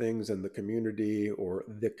how things in the community or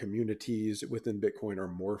the communities within Bitcoin are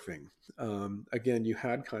morphing. Again, you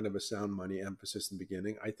had kind of a sound money emphasis in the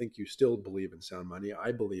beginning. I think you still believe in sound money.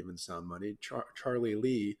 I believe in sound money. Charlie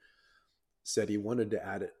Lee said he wanted to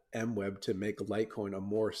add MWeb to make Litecoin a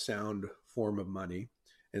more sound form of money.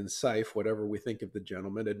 And Seif, whatever we think of the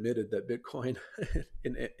gentleman, admitted that Bitcoin,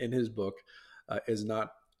 in his book, is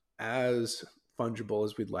not as fungible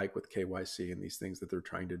as we'd like with KYC and these things that they're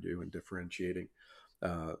trying to do and differentiating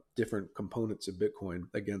different components of Bitcoin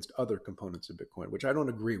against other components of Bitcoin, which I don't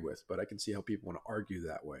agree with, but I can see how people want to argue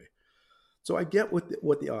that way. So I get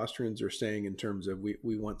what the Austrians are saying in terms of we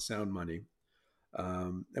want sound money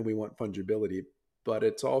and we want fungibility, but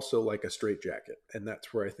it's also like a straitjacket. And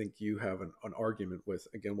that's where I think you have an argument with,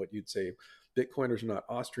 again, what you'd say Bitcoiners are not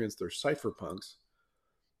Austrians, they're cypherpunks.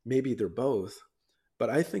 Maybe they're both, but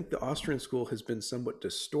I think the Austrian school has been somewhat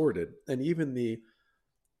distorted. And even the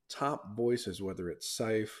top voices, whether it's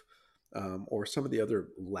Seif or some of the other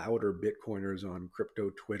louder Bitcoiners on crypto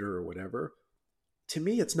Twitter or whatever, to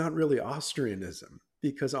me, it's not really Austrianism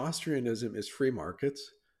because Austrianism is free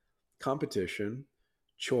markets, competition,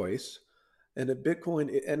 choice. And a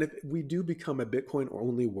Bitcoin, and if we do become a Bitcoin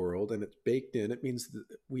only world and it's baked in, it means that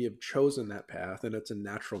we have chosen that path and it's a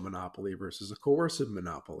natural monopoly versus a coercive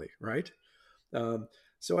monopoly, right? Um,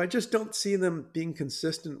 so I just don't see them being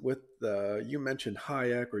consistent with you mentioned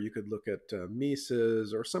Hayek, or you could look at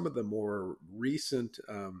Mises or some of the more recent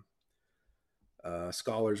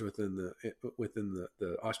scholars within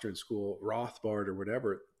the Austrian school, Rothbard or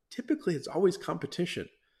whatever. Typically, it's always competition.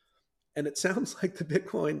 And it sounds like the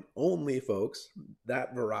Bitcoin only folks,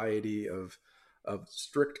 that variety of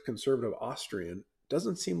strict conservative Austrian,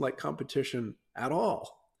 doesn't seem like competition at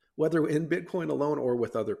all, whether in Bitcoin alone or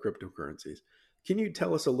with other cryptocurrencies. Can you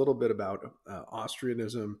tell us a little bit about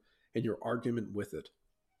Austrianism and your argument with it,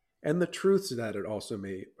 and the truths that it also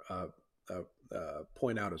may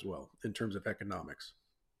point out as well in terms of economics?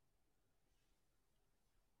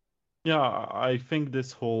 Yeah, I think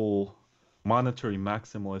this whole monetary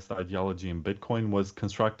maximalist ideology in Bitcoin was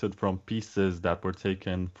constructed from pieces that were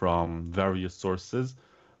taken from various sources.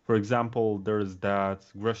 For example, there's that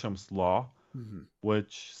Gresham's law, Mm-hmm.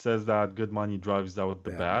 which says that good money drives out the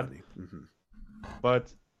Bad bad, money. Mm-hmm.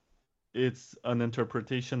 but it's an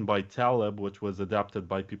interpretation by Taleb, which was adapted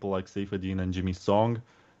by people like Saifuddin and Jimmy Song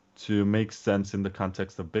to make sense in the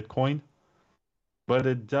context of Bitcoin. But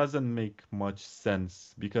it doesn't make much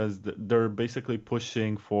sense because they're basically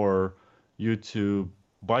pushing for you to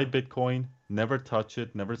buy Bitcoin, never touch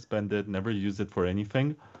it, never spend it, never use it for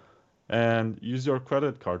anything, and use your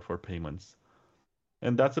credit card for payments.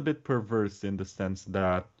 And that's a bit perverse in the sense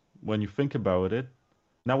that when you think about it,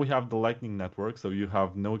 now we have the Lightning Network, so you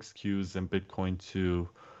have no excuse in Bitcoin to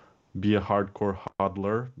be a hardcore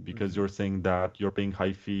hodler because Mm-hmm. you're saying that you're paying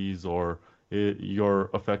high fees or you're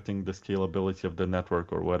affecting the scalability of the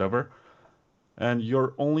network or whatever. And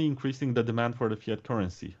you're only increasing the demand for the fiat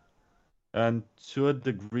currency. And to a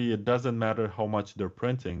degree, it doesn't matter how much they're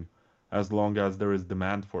printing as long as there is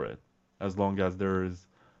demand for it, as long as there is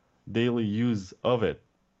daily use of it.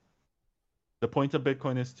 The point of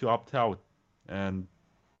Bitcoin is to opt out. And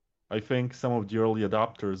I think some of the early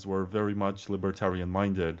adopters were very much libertarian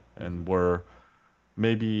minded Mm-hmm. and were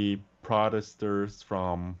maybe protesters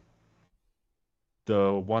from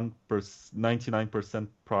the 99%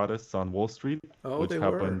 protests on Wall Street, Oh, which they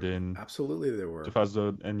happened were. in Absolutely, they were.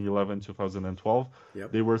 2011, 2012.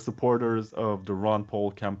 Yep. They were supporters of the Ron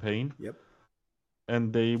Paul campaign, Yep.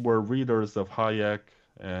 and they were readers of Hayek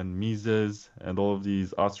and Mises and all of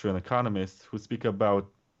these Austrian economists who speak about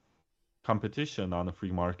competition on a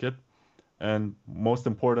free market, and most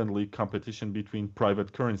importantly, competition between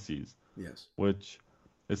private currencies, Yes. which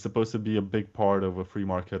is supposed to be a big part of a free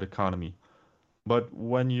market economy. But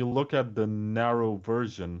when you look at the narrow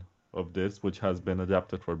version of this, which has been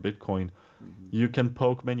adapted for Bitcoin, Hmm. you can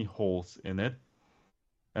poke many holes in it,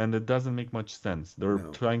 and it doesn't make much sense. They're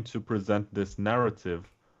No. trying to present this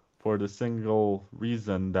narrative for the single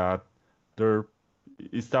reason that they're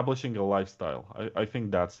establishing a lifestyle. I think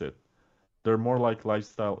that's it. They're more like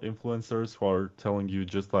lifestyle influencers who are telling you,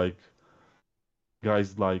 just like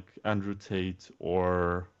guys like Andrew Tate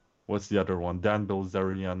or what's the other one? Dan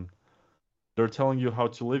Bilzerian. They're telling you how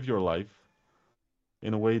to live your life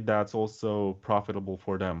in a way that's also profitable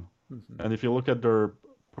for them. Hmm. And if you look at their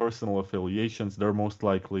personal affiliations, they're most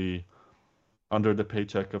likely under the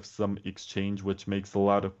paycheck of some exchange which makes a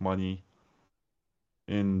lot of money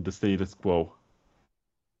in the status quo.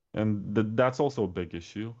 And that's also a big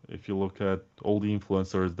issue. If you look at all the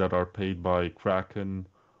influencers that are paid by Kraken,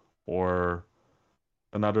 or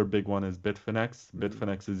another big one is Bitfinex. Hmm.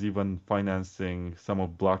 Bitfinex is even financing some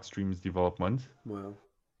of Blockstream's development. Well.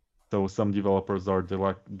 So some developers are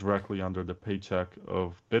directly under the paycheck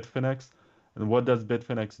of Bitfinex. And what does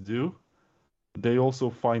Bitfinex do? They also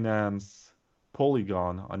finance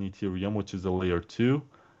Polygon on Ethereum, which is a layer 2,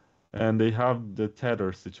 and they have the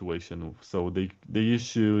Tether situation. So they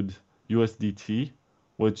issued USDT,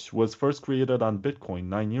 which was first created on Bitcoin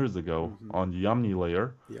 9 years ago Hmm. on the Omni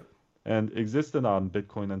layer Yep. and existed on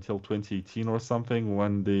Bitcoin until 2018 or something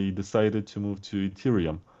when they decided to move to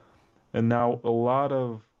Ethereum. And now a lot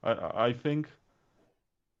of I think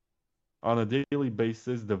on a daily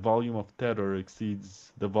basis the volume of Tether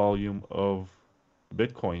exceeds the volume of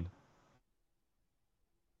Bitcoin.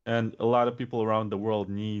 And a lot of people around the world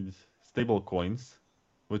need stable coins,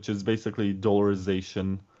 which is basically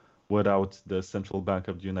dollarization without the central bank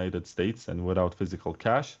of the United States and without physical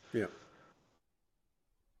cash. Yep.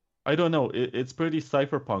 I don't know. It's pretty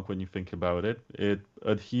cypherpunk when you think about it. It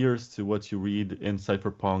adheres to what you read in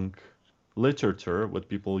cypherpunk literature, with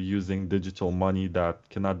people using digital money that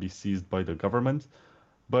cannot be seized by the government,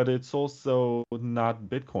 but it's also not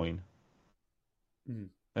Bitcoin. Mm.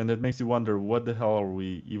 And it makes you wonder, what the hell are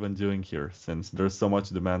we even doing here, since there's so much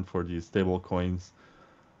demand for these stable coins.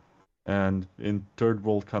 And in third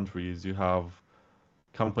world countries, you have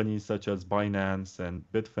companies such as Binance and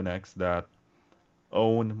Bitfinex that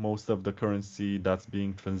own most of the currency that's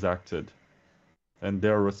being transacted, and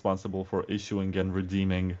they're responsible for issuing and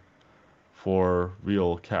redeeming for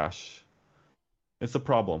real cash. It's a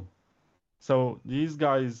problem. So these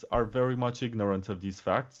guys are very much ignorant of these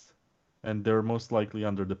facts, and they're most likely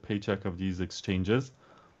under the paycheck of these exchanges,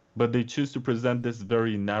 but they choose to present this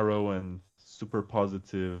very narrow and super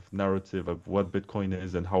positive narrative of what Bitcoin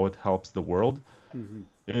is and how it helps the world. Hmm.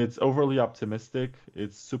 It's overly optimistic.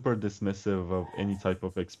 It's super dismissive of any type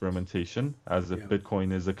of experimentation, as if Yeah.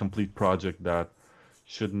 Bitcoin is a complete project that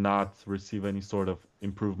should not receive any sort of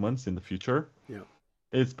improvements in the future. Yeah.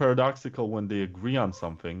 It's paradoxical when they agree on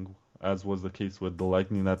something, as was the case with the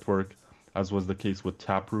Lightning Network, as was the case with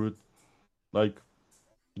Taproot. Like,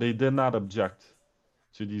 they did not object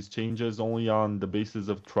to these changes only on the basis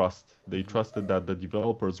of trust. They Hmm. trusted that the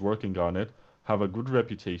developers working on it have a good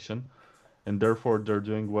reputation, and therefore they're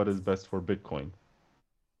doing what is best for Bitcoin.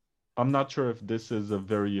 I'm not sure if this is a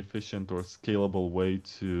very efficient or scalable way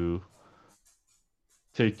to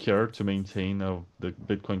take care to maintain of the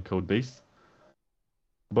Bitcoin code base,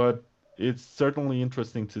 but it's certainly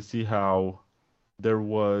interesting to see how there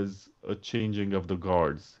was a changing of the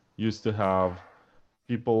guards. Used to have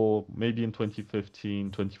people, maybe in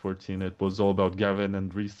 2015, 2014, it was all about Gavin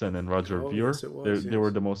Andresen and Roger Oh, Ver. yes, it was. They were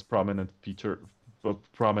Yes. the most prominent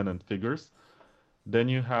figures. Then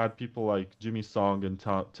you had people like Jimmy Song and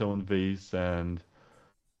Tone Vase and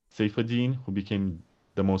Saifuddin, who became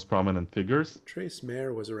the most prominent figures. Trace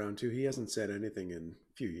Mayer was around too. He hasn't said anything in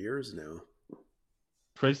a few years now.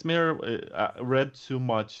 Trace Mayer read too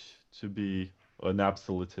much to be an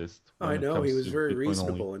absolutist I when it know he comes was to very Bitcoin only.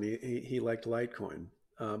 reasonable and he liked Litecoin.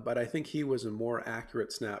 But I think he was a more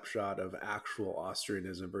accurate snapshot of actual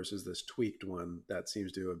Austrianism versus this tweaked one that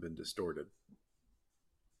seems to have been distorted.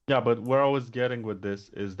 Yeah, but where I was getting with this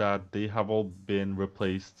is that they have all been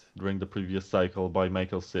replaced during the previous cycle by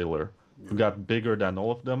Michael Saylor, who Yeah. got bigger than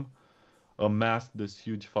all of them. amassed this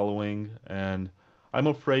huge following, and I'm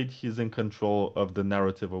afraid he's in control of the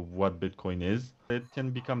narrative of what Bitcoin is. It can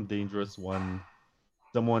become dangerous when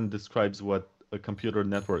someone describes what a computer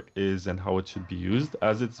network is and how it should be used,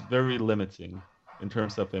 as it's very limiting in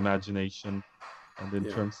terms of imagination and in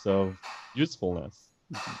Yeah. terms of usefulness.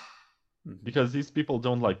 Hmm. Hmm. Because these people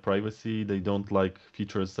don't like privacy, they don't like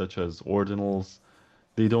features such as ordinals,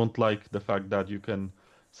 they don't like the fact that you can.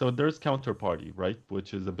 So there's Counterparty, right?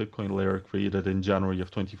 Which is a Bitcoin layer created in January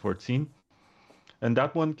of 2014. And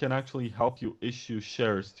that one can actually help you issue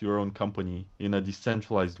shares to your own company in a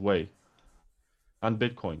decentralized way on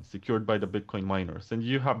Bitcoin, secured by the Bitcoin miners. And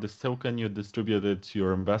you have this token, you distribute it to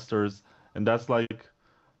your investors, and that's like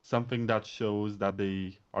something that shows that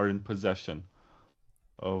they are in possession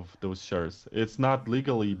of those shares. It's not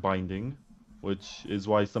legally binding, which is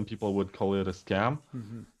why some people would call it a scam.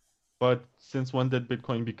 Hmm. But since when did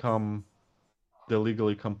Bitcoin become the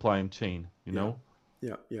legally compliant chain, you Yeah. know?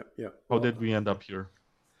 Yeah. Yeah. Yeah. How Well, did we end up here?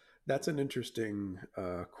 that's an interesting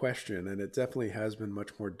question, and it definitely has been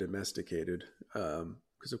much more domesticated.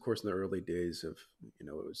 Because, of course, in the early days of, it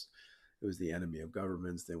was the enemy of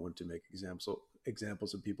governments. They want to make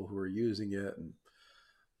examples of people who are using it, and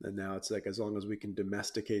now it's like, as long as we can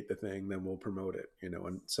domesticate the thing, then we'll promote it.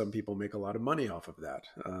 And some people make a lot of money off of that.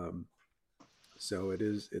 So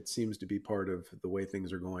it seems to be part of the way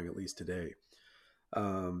things are going, at least today.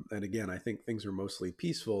 And again, I think things are mostly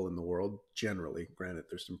peaceful in the world generally. Granted,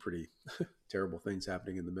 there's some pretty terrible things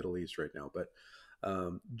happening in the Middle East right now, but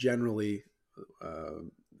generally, uh,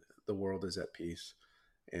 the world is at peace.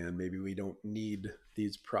 And maybe we don't need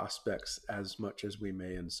these prospects as much as we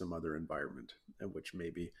may in some other environment, in which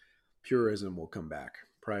maybe purism will come back,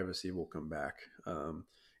 privacy will come back,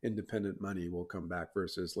 independent money will come back,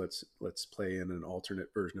 versus let's play in an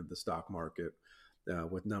alternate version of the stock market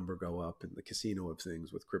with number go up in the casino of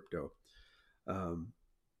things with crypto. Um,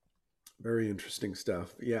 Very interesting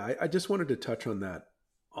stuff. Yeah, I just wanted to touch on that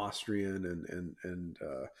Austrian and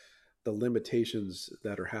the limitations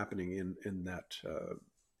that are happening in that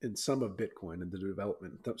in some of Bitcoin and the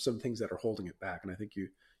development, some things that are holding it back. And I think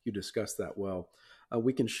you discussed that well.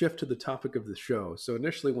 We can shift to the topic of the show. So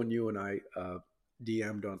initially, when you and I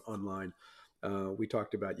DM'd online, we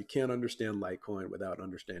talked about you can't understand Litecoin without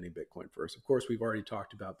understanding Bitcoin first. Of course, we've already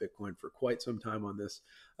talked about Bitcoin for quite some time on this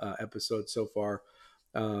episode so far,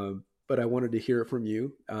 but I wanted to hear it from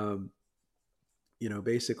you.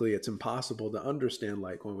 Basically, it's impossible to understand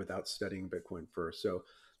Litecoin without studying Bitcoin first. So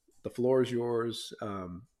the floor is yours.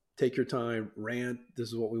 Take your time, rant. This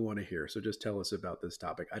is what we want to hear. So just tell us about this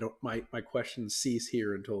topic. I don't. My questions cease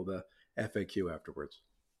here until the FAQ afterwards.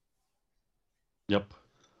 Yep.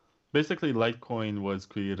 Basically, Litecoin was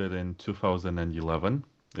created in 2011.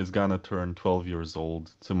 It's gonna turn 12 years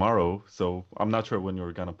old tomorrow, so I'm not sure when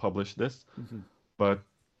you're gonna publish this, Mm-hmm. but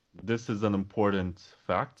this is an important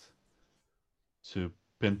fact to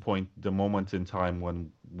pinpoint the moment in time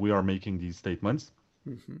when we are making these statements.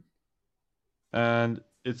 Mm-hmm. And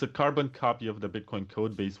it's a carbon copy of the Bitcoin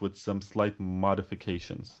code base with some slight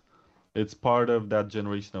modifications. It's part of that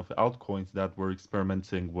generation of altcoins that were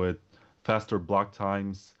experimenting with faster block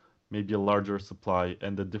times, maybe a larger supply,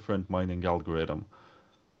 and a different mining algorithm.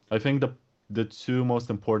 I think the two most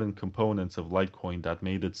important components of Litecoin that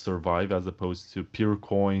made it survive as opposed to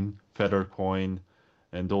Peercoin, Feathercoin,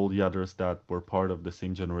 and all the others that were part of the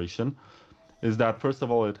same generation is that first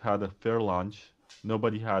of all it had a fair launch.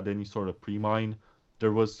 Nobody had any sort of pre-mine.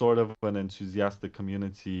 There was sort of an enthusiastic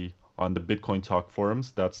community on the Bitcoin Talk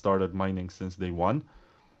forums that started mining since day one.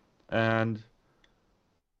 And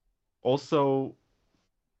also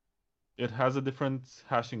it has a different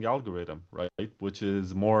hashing algorithm, right? Which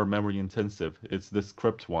is more memory intensive. It's the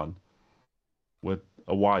script one with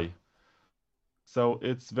a Y. So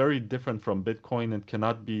it's very different from Bitcoin. It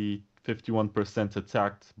cannot be 51%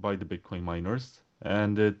 attacked by the Bitcoin miners,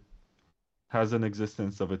 and it has an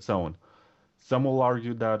existence of its own. Some will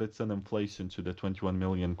argue that it's an inflation to the 21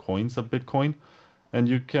 million coins of Bitcoin, and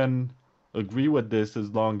you can agree with this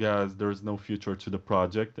as long as there's no future to the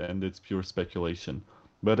project and it's pure speculation.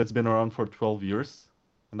 But it's been around for 12 years,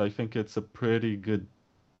 and I think it's a pretty good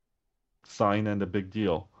sign and a big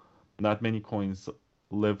deal. Not many coins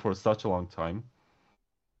live for such a long time,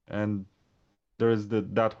 and there is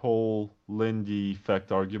that whole Lindy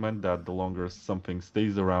effect argument that the longer something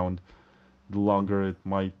stays around, the longer it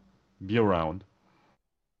might be around.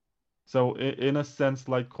 So in a sense,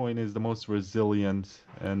 Litecoin is the most resilient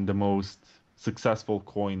and the most successful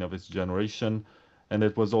coin of its generation, and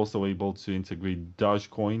it was also able to integrate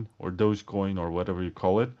Dogecoin or whatever you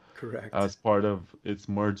call it Correct. as part of its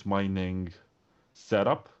merge mining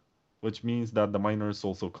setup. which means that the miners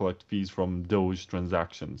also collect fees from Doge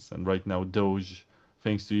transactions. And right now, Doge,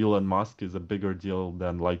 thanks to Elon Musk, is a bigger deal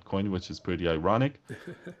than Litecoin, which is pretty ironic.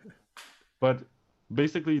 But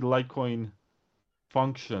basically, Litecoin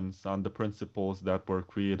functions on the principles that were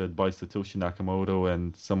created by Satoshi Nakamoto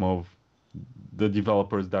and some of the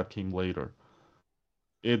developers that came later.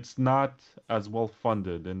 It's not as well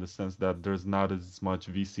funded in the sense that there's not as much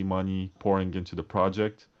VC money pouring into the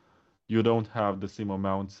project. You don't have the same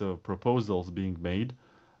amounts of proposals being made,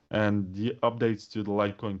 and the updates to the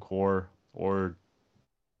Litecoin core or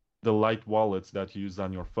the light wallets that you use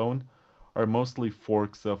on your phone are mostly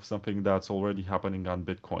forks of something that's already happening on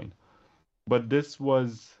Bitcoin. But this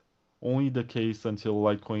was only the case until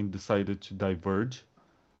Litecoin decided to diverge.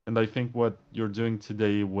 And I think what you're doing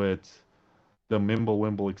today with the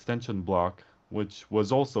Mimblewimble extension block, which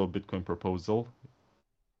was also a Bitcoin proposal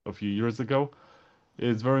a few years ago,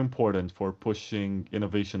 is very important for pushing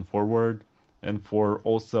innovation forward and for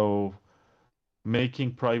also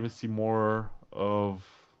making privacy more of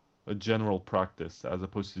a general practice as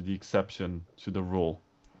opposed to the exception to the rule.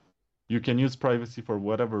 You can use privacy for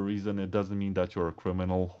whatever reason. It doesn't mean that you're a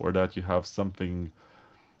criminal or that you have something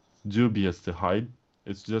dubious to hide.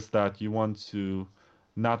 It's just that you want to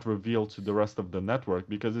not reveal to the rest of the network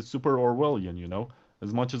because it's super Orwellian, you know?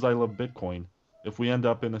 As much as I love Bitcoin, if we end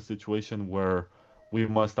up in a situation where we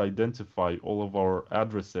must identify all of our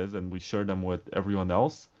addresses and we share them with everyone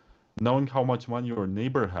else, knowing how much money your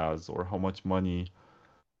neighbor has or how much money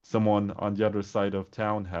someone on the other side of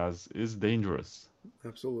town has is dangerous.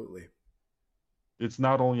 Absolutely. It's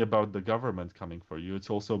not only about the government coming for you, it's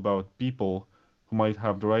also about people who might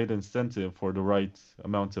have the right incentive for the right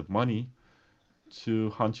amount of money to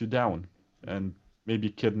hunt you down Mm-hmm. and maybe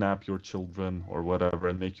kidnap your children or whatever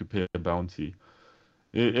and make you pay a bounty.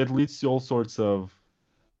 It leads to all sorts of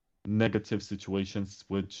negative situations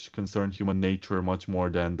which concern human nature much more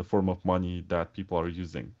than the form of money that people are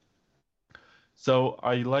using. So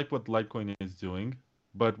I like what Litecoin is doing,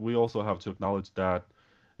 but we also have to acknowledge that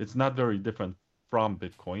it's not very different from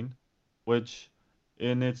Bitcoin, which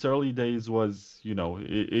in its early days was,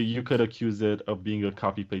 you could accuse it of being a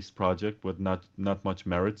copy-paste project with not much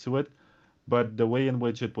merit to it. But the way in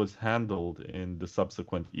which it was handled in the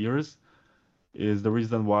subsequent years is the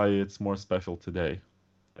reason why it's more special today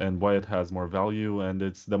and why it has more value, and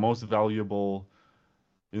it's the most valuable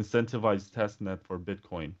incentivized testnet for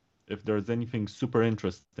Bitcoin. If there's anything super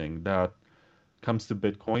interesting that comes to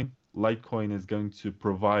Bitcoin, Litecoin is going to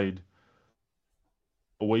provide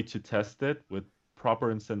a way to test it with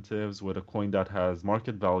proper incentives with a coin that has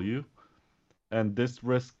market value. And this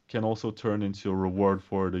risk can also turn into a reward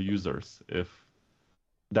for the users if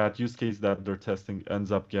that use case that they're testing ends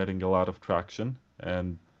up getting a lot of traction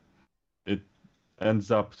and it ends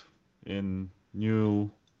up in a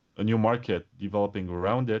new market developing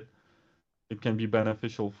around it, it can be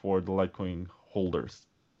beneficial for the Litecoin holders.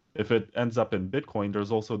 If it ends up in Bitcoin,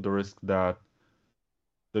 there's also the risk that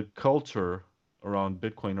the culture around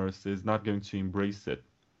Bitcoiners is not going to embrace it.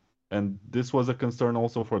 And this was a concern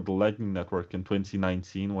also for the Lightning Network in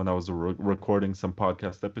 2019 when I was recording some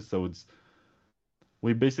podcast episodes.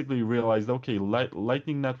 We basically realized, okay,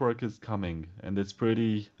 Lightning Network is coming and it's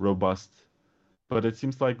pretty robust, but it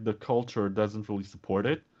seems like the culture doesn't really support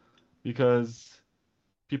it because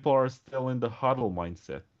people are still in the hodl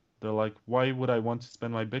mindset. They're like, why would I want to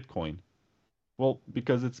spend my Bitcoin? Well,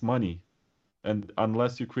 because it's money. And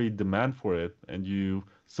unless you create demand for it and you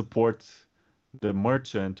support the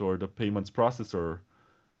merchant or the payments processor,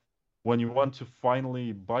 when you want to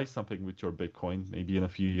finally buy something with your Bitcoin, maybe in a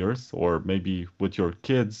few years, or maybe with your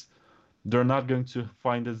kids, they're not going to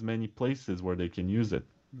find as many places where they can use it.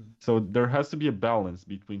 Mm-hmm. So there has to be a balance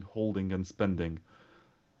between holding and spending.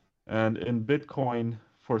 And in Bitcoin,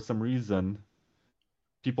 for some reason,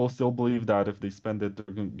 people still believe that if they spend it,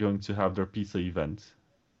 they're going to have their pizza event.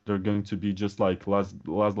 They're going to be just like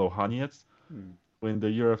Laszlo Haniec, Mm-hmm. who in the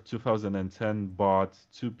year of 2010 bought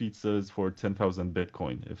two pizzas for 10,000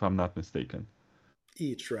 Bitcoin, if I'm not mistaken.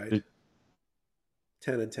 Each, right? It,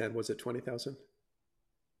 10 and 10. Was it 20,000?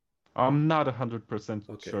 I'm not 100%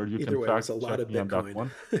 Okay. sure. You can Either way, it was a fact lot check of me on that Bitcoin one.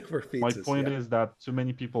 for My pizzas. point Yeah. is that too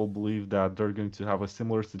many people believe that they're going to have a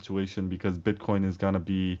similar situation because Bitcoin is going to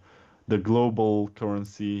be the global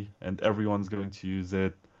currency and everyone's going to use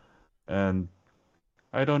it. And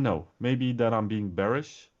I don't know, maybe that I'm being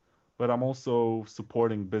bearish, but I'm also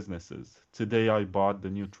supporting businesses. Today I bought the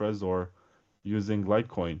new Trezor using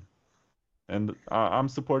Litecoin, and I'm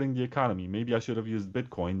supporting the economy. Maybe I should have used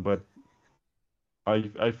Bitcoin, but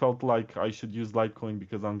I felt like I should use Litecoin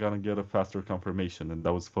because I'm gonna get a faster confirmation, and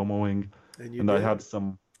that was FOMOing, And you and I had did.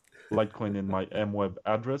 some Litecoin in my MWeb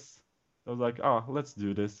address, I was like, ah, let's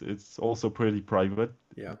do this. It's also pretty private,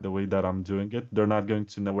 Yeah. the way that I'm doing it. They're not going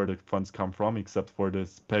to know where the funds come from, except for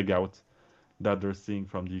this peg out that they're seeing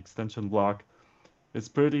from the extension block. It's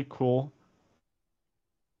pretty cool,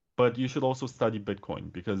 but you should also study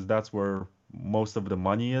Bitcoin because that's where most of the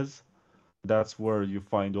money is. That's where you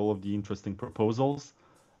find all of the interesting proposals,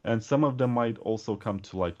 and some of them might also come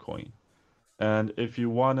to Litecoin. And if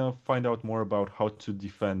you want to find out more about how to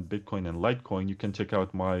defend Bitcoin and Litecoin, you can check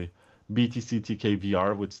out my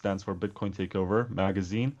BTC which stands for Bitcoin Takeover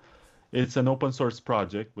magazine. It's an open source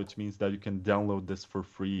project, which means that you can download this for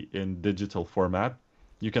free in digital format.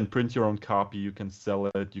 You can print your own copy, you can sell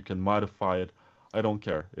it, you can modify it. I don't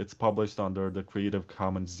care. It's published under the Creative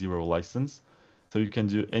Commons Zero license, so you can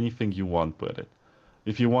do anything you want with it.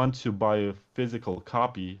 If you want to buy a physical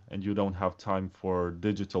copy and you don't have time for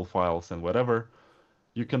digital files and whatever,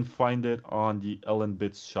 you can find it on the Ellen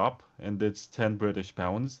Bits shop, and it's 10 British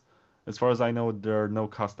pounds. As far as I know, there are no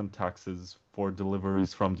custom taxes for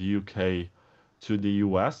deliveries from the UK to the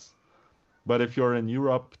US. But if you're in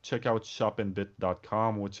Europe, check out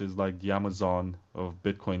shopandbit.com, which is like the Amazon of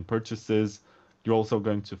Bitcoin purchases. You're also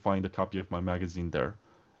going to find a copy of my magazine there.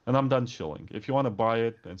 And I'm done shilling. If you want to buy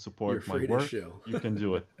it and You're support my free to work, shill. you can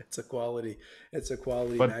do it. it's a quality, it's a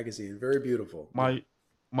quality But magazine. Very beautiful. Yeah. my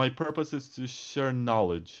my purpose is to share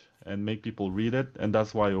knowledge and make people read it, and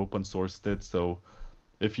that's why I open sourced it. So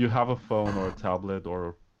if you have a phone or a tablet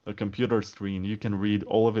or a computer screen, you can read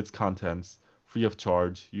all of its contents free of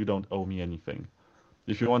charge. You don't owe me anything.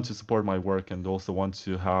 If you want to support my work and also want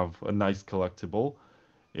to have a nice collectible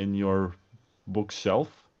in your bookshelf,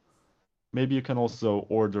 maybe you can also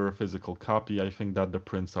order a physical copy. I think that the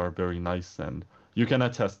prints are very nice and you can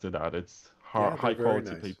attest to that. It's Yeah, they're high very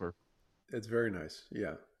quality nice. paper. It's very nice.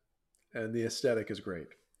 Yeah. And the aesthetic is great.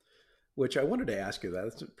 Which I wanted to ask you that.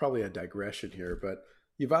 It's probably a digression here, but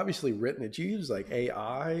you've obviously written it. Do you use like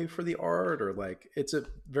AI for the art or like it's a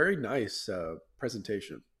very nice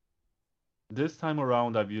presentation? This time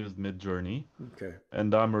around, I've used Midjourney, Okay.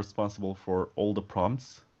 and I'm responsible for all the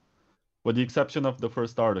prompts, with the exception of the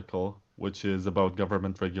first article, which is about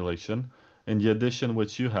government regulation. In the edition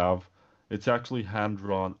which you have, it's actually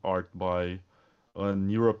hand-drawn art by an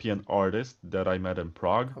European artist that I met in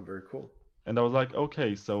Prague. Oh, very cool. And I was like,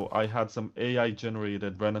 okay, so I had some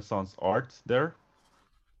AI-generated Renaissance art there.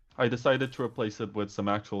 I decided to replace it with some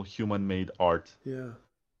actual human-made art. Yeah.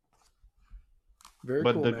 Very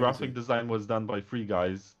But cool the graphic magazine. design was done by three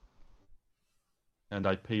guys, and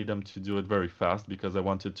I paid them to do it very fast because I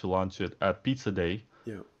wanted to launch it at Pizza Day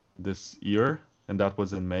Yeah. this year, and that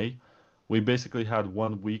was in May. We basically had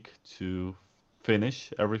 1 week to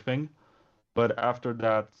finish everything, but after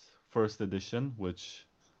that first edition, which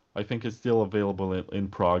I think is still available in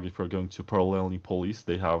Prague if you're going to Parallelní Police,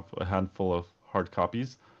 they have a handful of hard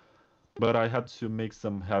copies. But I had to make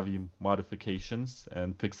some heavy modifications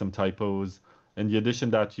and fix some typos. And the edition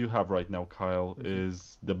that you have right now, Kyle, Hmm.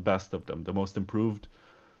 is the best of them, the most improved.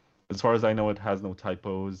 As far as I know, it has no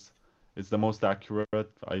typos. It's the most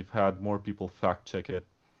accurate. I've had more people fact check it,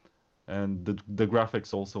 and the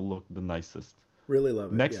graphics also look the nicest. Really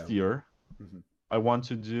love it. Yeah. Next year, Hmm. I want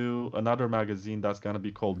to do another magazine that's gonna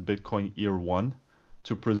be called Bitcoin Year One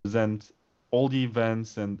to present all the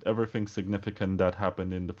events and everything significant that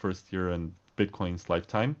happened in the first year in Bitcoin's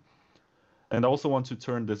lifetime. And I also want to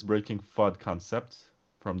turn this breaking FUD concept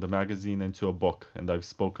from the magazine into a book. And I've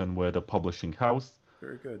spoken with a publishing house.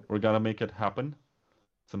 Very good. We're gonna make it happen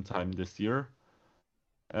sometime this year.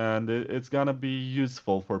 And it's gonna be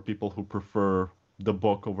useful for people who prefer the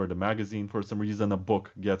book over the magazine. For some reason, a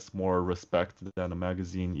book gets more respect than a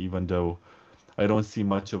magazine, even though I don't see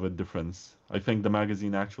much of a difference. I think the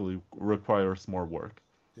magazine actually requires more work.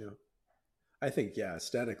 Yeah. I think, yeah,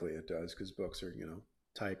 aesthetically it does because books are,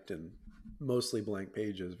 typed in mostly blank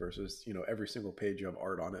pages versus, every single page you have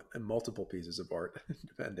art on it and multiple pieces of art,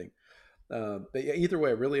 depending. But yeah, either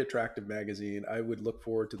way, a really attractive magazine. I would look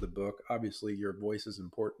forward to the book. Obviously, your voice is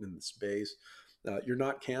important in the space. You're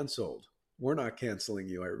not canceled. We're not canceling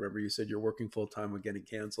you. I remember you said you're working full time on getting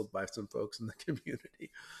canceled by some folks in the community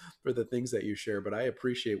for the things that you share. But I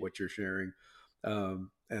appreciate what you're sharing. And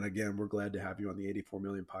again, we're glad to have you on the 84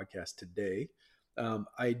 Million podcast today.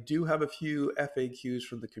 I do have a few FAQs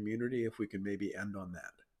from the community if we can maybe end on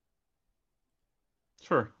that.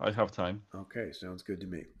 Sure, I have time. Okay, sounds good to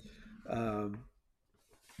me. Um,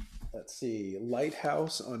 let's see,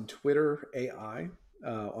 Lighthouse on Twitter AI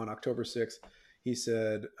on October 6th. He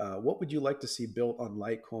said, what would you like to see built on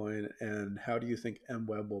Litecoin and how do you think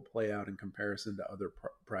MWeb will play out in comparison to other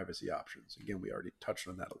privacy options? Again, we already touched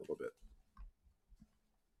on that a little bit.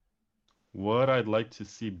 What I'd like to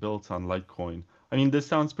see built on Litecoin. I mean, this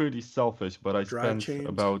sounds pretty selfish, but Drive chains?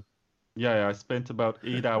 I spent about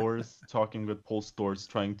 8 hours talking with poll stores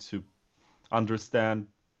trying to understand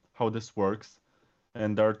how this works.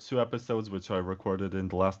 And there are two episodes which I recorded in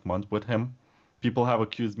the last month with him. People have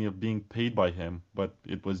accused me of being paid by him, but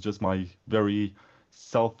it was just my very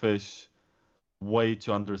selfish way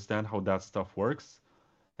to understand how that stuff works.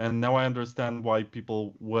 And now I understand why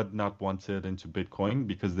people would not want it into Bitcoin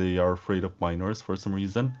because they are afraid of miners for some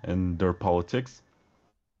reason and their politics.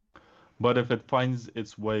 But if it finds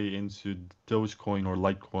its way into Dogecoin or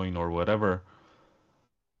Litecoin or whatever,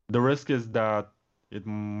 the risk is that it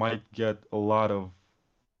might get a lot of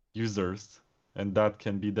users, and that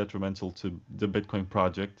can be detrimental to the Bitcoin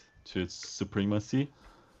project, to its supremacy.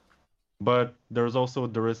 But there's also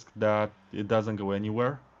the risk that it doesn't go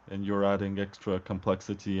anywhere, and you're adding extra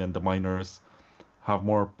complexity, and the miners have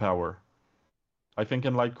more power. I think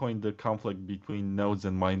in Litecoin, the conflict between nodes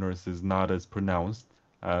and miners is not as pronounced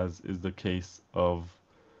as is the case of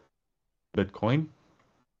Bitcoin.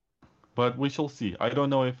 But we shall see. I don't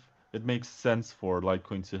know if it makes sense for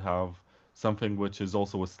Litecoin to have something which is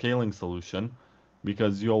also a scaling solution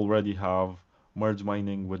because you already have merge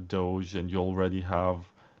mining with Doge and you already have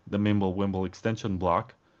the Mimblewimble extension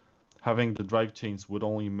block. Having the drive chains would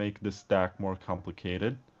only make the stack more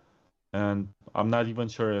complicated. And I'm not even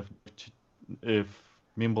sure if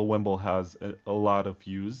Mimblewimble has a lot of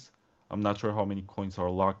use. I'm not sure how many coins are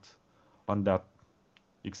locked on that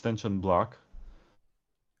extension block.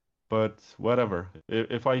 But whatever.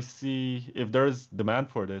 If I see if there's demand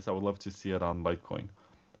for this, I would love to see it on Litecoin.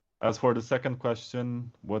 As for the second question,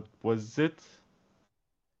 what was it?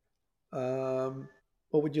 Um,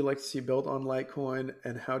 what would you like to see built on Litecoin,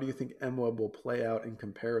 and how do you think MWeb will play out in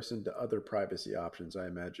comparison to other privacy options? I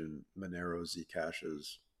imagine Monero, Zcash.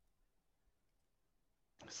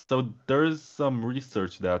 So there's some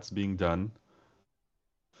research that's being done.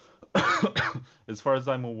 As far as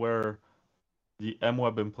I'm aware, the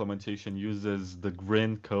MWeb implementation uses the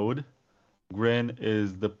Grin code. Grin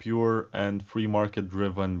is the pure and free market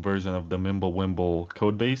driven version of the Mimblewimble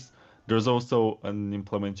codebase. There's also an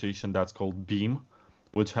implementation that's called Beam,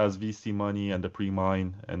 which has VC money and the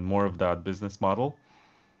pre-mine and more of that business model.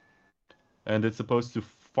 And it's supposed to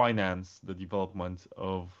finance the development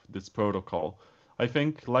of this protocol. I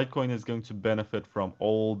think Litecoin is going to benefit from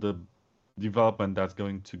all the development that's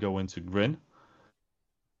going to go into Grin.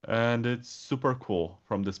 And it's super cool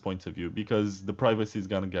from this point of view because the privacy is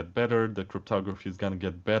going to get better, the cryptography is going to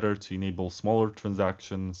get better to enable smaller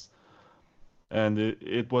transactions. And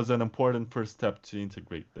it was an important first step to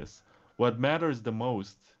integrate this. What matters the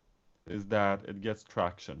most is that it gets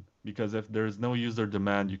traction because if there is no user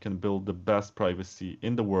demand, you can build the best privacy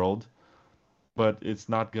in the world, but it's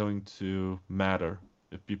not going to matter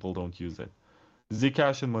if people don't use it.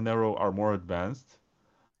 Zcash and Monero are more advanced,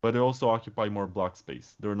 but they also occupy more block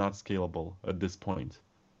space. They're not scalable at this point.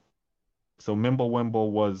 So Mimblewimble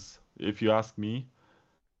was, if you ask me,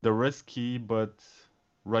 the risky but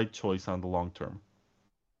right choice on the long term.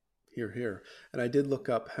 Here, here. And I did look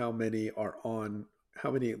up how many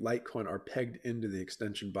Litecoin are pegged into the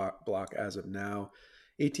extension block as of now.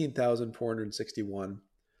 18,461.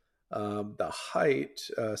 The height,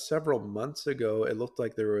 several months ago, it looked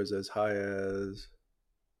like there was as high as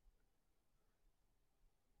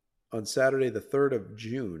on Saturday, the 3rd of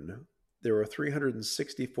June, there were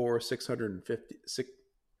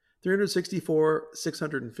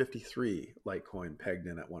 653 Litecoin pegged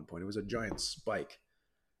in at one point. It was a giant spike,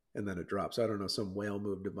 and then it dropped. So I don't know. Some whale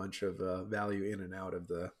moved a bunch of value in and out of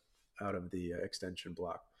the extension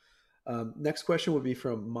block. Next question would be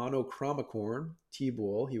from Monochromicorn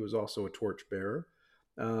T-Bull. He was also a torchbearer.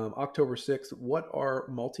 October 6th, what are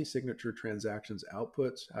multi-signature transactions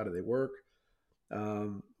outputs? How do they work?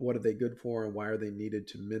 What are they good for, and why are they needed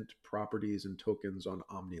to mint properties and tokens on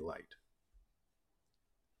OmniLite?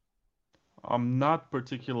 I'm not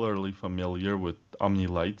particularly familiar with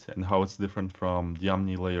OmniLite and how it's different from the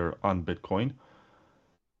Omni layer on Bitcoin,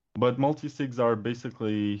 but multisigs are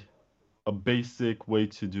basically a basic way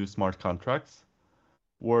to do smart contracts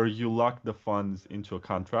where you lock the funds into a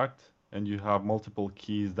contract and you have multiple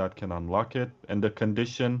keys that can unlock it, and the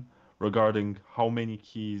condition regarding how many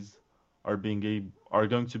keys are going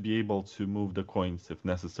to be able to move the coins if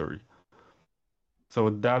necessary.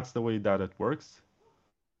 So that's the way that it works.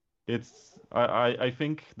 I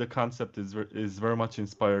think the concept is very much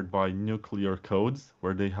inspired by nuclear codes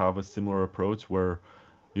where they have a similar approach where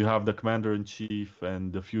you have the commander in chief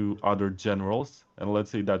and a few other generals, and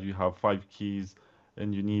let's say that you have 5 keys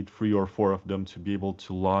and you need 3 or 4 of them to be able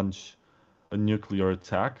to launch a nuclear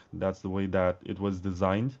attack. That's the way that it was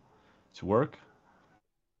designed to work.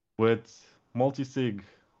 With multi-sig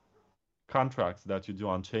contracts that you do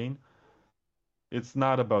on chain, it's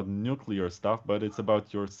not about nuclear stuff, but it's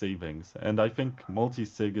about your savings. And I think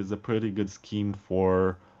multi-sig is a pretty good scheme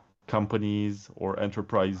for companies or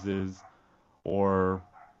enterprises or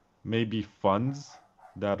maybe funds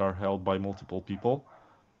that are held by multiple people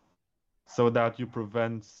so that you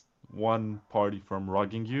prevent one party from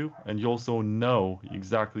rugging you and you also know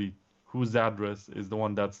exactly whose address is the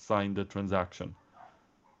one that signed the transaction.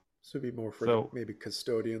 So it'd be more for So, maybe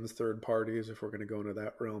custodians, third parties. If we're going to go into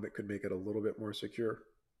that realm, it could make it a little bit more secure.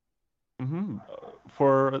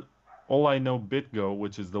 for all I know, BitGo,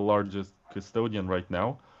 which is the largest custodian right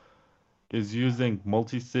now, is using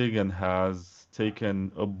multisig and has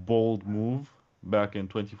taken a bold move back in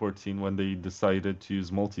 2014 when they decided to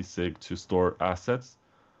use multisig to store assets.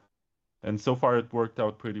 And so far, it worked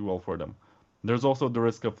out pretty well for them. There's also the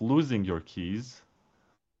risk of losing your keys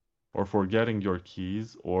or forgetting your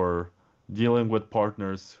keys or dealing with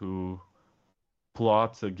partners who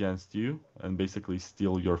plot against you and basically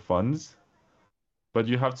steal your funds. But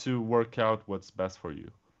you have to work out what's best for you.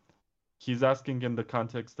 He's asking in the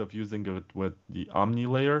context of using it with the Omni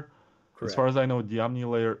layer. As far Correct. as I know, the Omni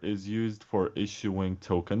layer is used for issuing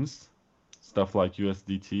tokens, stuff like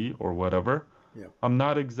USDT or whatever. Yeah. I'm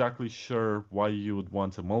not exactly sure why you would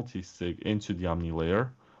want a multi-sig into the Omni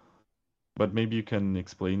layer, but maybe you can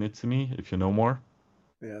explain it to me if you know more.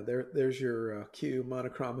 Yeah. There's your cue,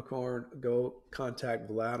 monochromicorn. Go contact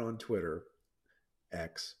Vlad on Twitter,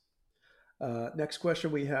 X. Next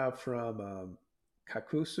question we have from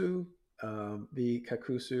Kakusu, the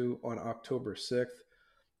Kakusu on October 6th.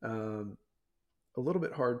 Um, a little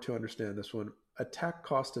bit hard to understand this one. Attack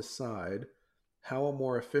cost aside, how a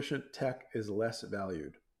more efficient tech is less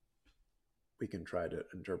valued? We can try to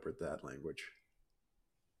interpret that language.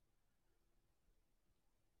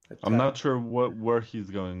 I'm Attack. not sure where he's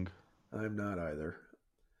going. I'm not either.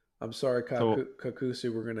 I'm sorry, So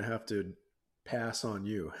Kakusu. We're going to have to pass on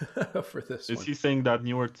you for this is one. he saying that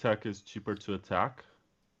newer tech is cheaper to attack?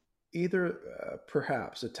 Either,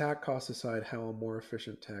 perhaps, attack cost aside, how a more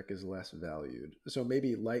efficient tech is less valued. So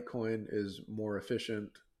maybe Litecoin is more efficient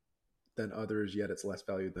than others, yet it's less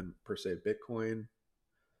valued than per se Bitcoin.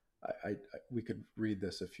 We could read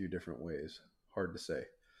this a few different ways. Hard to say.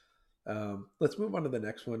 Let's move on to the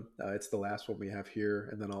next one. It's the last one we have here,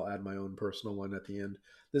 and then I'll add my own personal one at the end.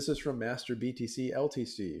 This is from Master BTC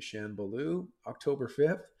LTC, Shan Baloo, October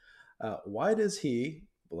 5th. Why does he,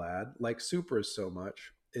 Vlad, like Supras so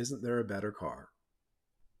much? Isn't there a better car?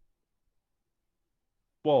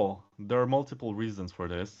 Well, there are multiple reasons for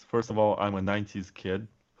this. First of all, I'm a 90s kid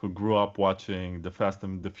who grew up watching the Fast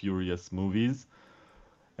and the Furious movies.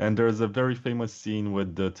 And there's a very famous scene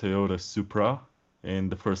with the Toyota Supra in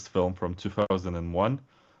the first film from 2001.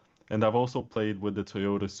 And I've also played with the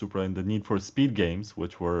Toyota Supra in the Need for Speed games,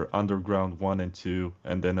 which were Underground 1 and 2,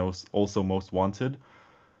 and then also Most Wanted.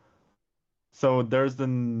 So there's the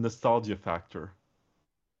nostalgia factor.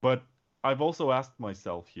 But I've also asked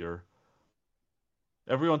myself here,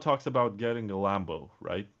 everyone talks about getting a Lambo,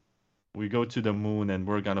 right? We go to the moon and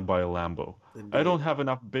we're gonna buy a Lambo. I don't Indeed. have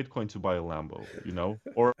enough Bitcoin to buy a Lambo,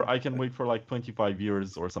 Or I can wait for like 25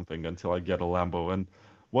 years or something until I get a Lambo. And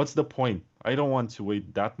what's the point? I don't want to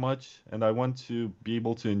wait that much, and I want to be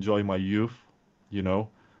able to enjoy my youth, you know,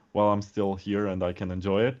 while I'm still here and I can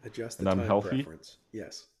enjoy it Adjust the and I'm time healthy. preference.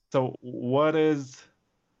 Yes. So what is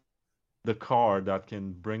the car that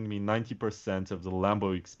can bring me 90% of the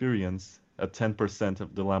Lambo experience at 10%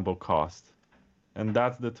 of the Lambo cost? And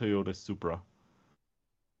that's the Toyota Supra.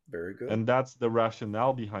 Very good. And that's the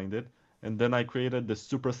rationale behind it. And then I created the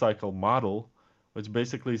supercycle model, which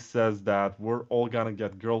basically says that we're all gonna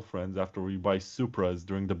get girlfriends after we buy Supras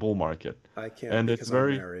during the bull market. I can't And it's because I'm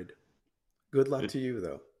very, married. Good luck it, to you,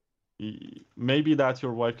 though. maybe that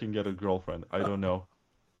your wife can get a girlfriend. I don't know.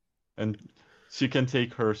 And she can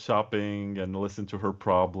take her shopping and listen to her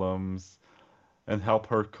problems and help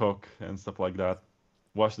her cook and stuff like that,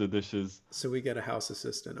 wash the dishes. So we get a house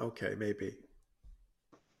assistant. Okay, maybe.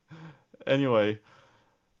 Anyway,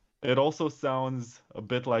 it also sounds a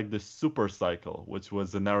bit like the super cycle, which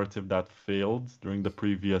was a narrative that failed during the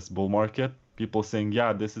previous bull market. People saying,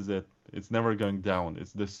 yeah, this is it. It's never going down.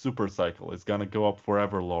 It's the super cycle. It's gonna go up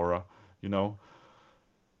forever, Laura. You know,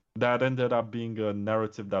 that ended up being a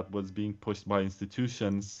narrative that was being pushed by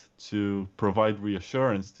institutions to provide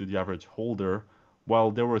reassurance to the average holder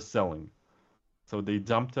while they were selling. So they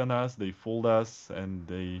dumped on us, they fooled us, and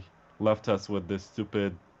they left us with this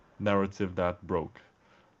stupid narrative that broke.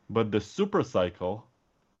 But the super cycle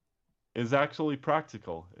is actually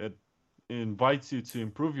practical. It invites you to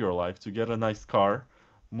improve your life, to get a nice car,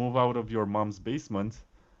 move out of your mom's basement,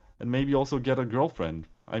 and maybe also get a girlfriend.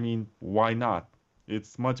 I mean, why not?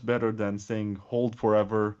 It's much better than saying hold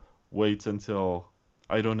forever, wait until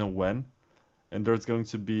I don't know when, and there's going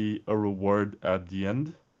to be a reward at the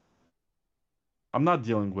end. I'm not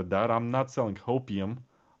dealing with that. I'm not selling hopium.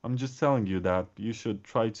 I'm just telling you that you should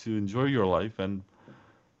try to enjoy your life and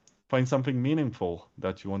find something meaningful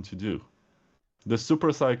that you want to do. The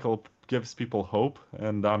super cycle gives people hope,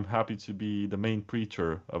 and I'm happy to be the main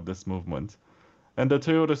preacher of this movement. And the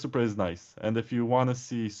Toyota Supra is nice. And if you want to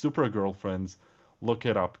see Supra girlfriends, look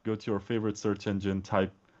it up. Go to your favorite search engine,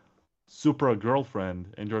 type Supra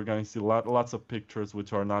girlfriend, and you're going to see lots of pictures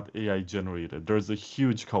which are not AI generated. There's a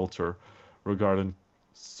huge culture regarding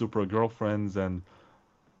Supra girlfriends, and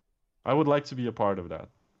I would like to be a part of that.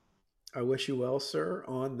 I wish you well, sir,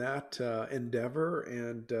 on that endeavor.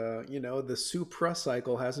 And the Supra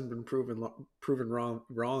cycle hasn't been proven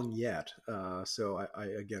wrong yet. So I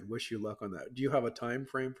again wish you luck on that. Do you have a time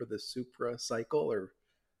frame for the Supra cycle, or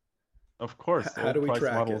Of course, how all do we price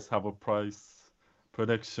track models it? have a price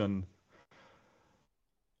prediction.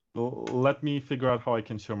 Let me figure out how I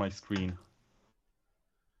can share my screen.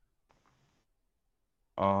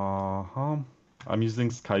 Uh-huh. I'm using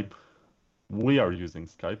Skype. We are using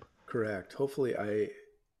Skype. Correct. Hopefully,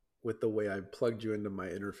 with the way I plugged you into my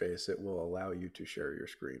interface, it will allow you to share your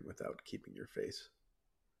screen without keeping your face.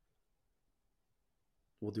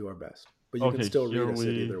 We'll do our best, but you can Okay, still read us it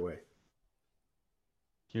either way.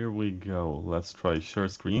 here we go. Let's try share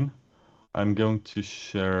screen. I'm going to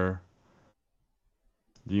share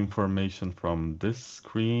the information from this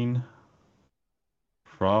screen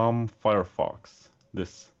from Firefox.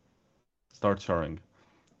 This start sharing.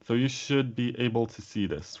 So you should be able to see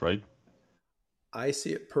this, right? I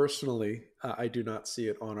see it personally. I do not see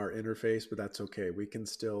it on our interface, but that's okay. We can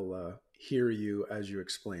still hear you as you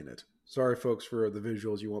explain it. Sorry, folks, for the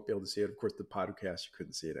visuals. You won't be able to see it. Of course, the podcast, you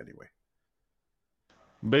couldn't see it anyway.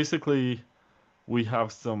 Basically, we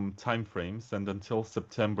have some time frames, and until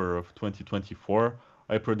September of 2024,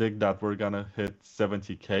 I predict that we're gonna hit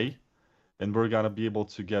 70K, and we're gonna be able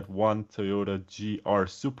to get one Toyota GR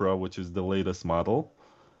Supra, which is the latest model.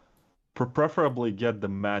 Preferably get the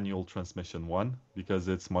manual transmission one because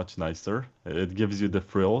it's much nicer. It gives you the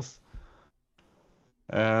frills,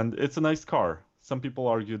 and it's a nice car. Some people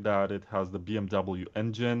argue that it has the BMW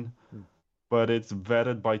engine, Hmm. but it's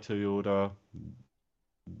vetted by Toyota.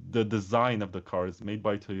 The design of the car is made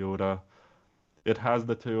by Toyota. It has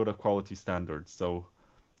the Toyota quality standards.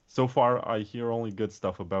 So far, I hear only good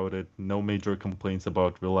stuff about it. No major complaints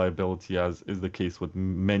about reliability, as is the case with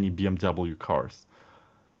many BMW cars.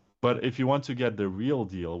 But if you want to get the real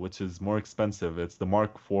deal, which is more expensive, it's the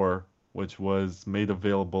Mark IV, which was made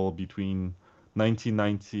available between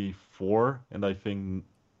 1994 and I think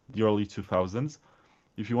the early 2000s.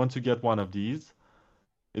 If you want to get one of these,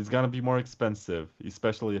 it's gonna be more expensive,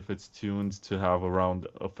 especially if it's tuned to have around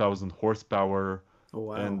 1,000 horsepower,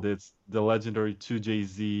 Oh, and wow. it's the legendary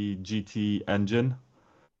 2JZ GT engine.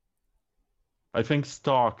 I think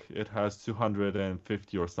stock it has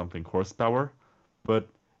 250 or something horsepower, but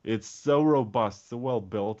it's so robust, so well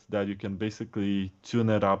built that you can basically tune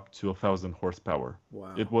it up to 1,000 horsepower. It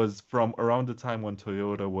Wow. was from around the time when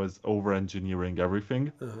Toyota was over-engineering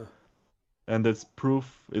everything, Uh-huh. and it's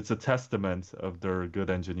proof, it's a testament of their good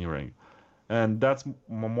engineering. And that's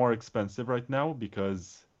more expensive right now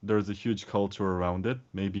because there's a huge culture around it.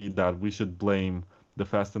 Maybe that we should blame the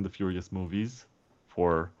Fast and the Furious movies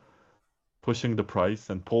for pushing the price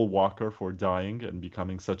and Paul Walker for dying and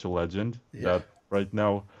becoming such a legend Yeah. that right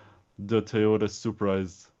now the Toyota Supra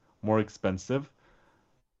is more expensive.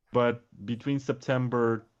 But between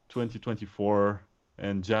September 2024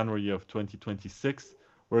 and January of 2026,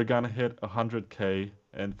 we're gonna hit 100K,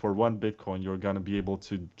 and for one Bitcoin, you're gonna be able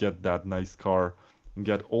to get that nice car and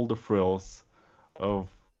get all the frills of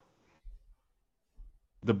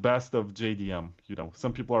the best of JDM. You know,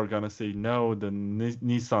 some people are gonna say no, the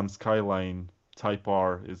Nissan Skyline Type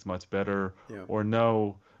R is much better, Yeah. or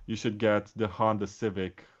no, you should get the Honda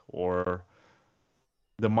Civic or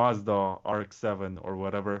the Mazda RX-7 or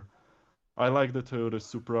whatever. I like the Toyota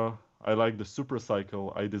Supra. I like the Supra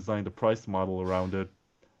cycle. I designed a price model around it.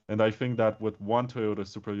 And I think that with one Toyota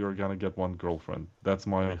Supra, you're gonna get one girlfriend. That's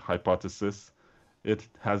my hypothesis. It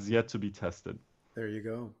has yet to be tested. There you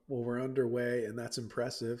go. Well, we're underway, and that's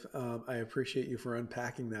impressive. I appreciate you for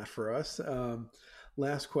unpacking that for us.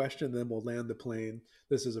 Last question, then we'll land the plane.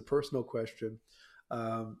 This is a personal question.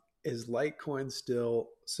 Is Litecoin still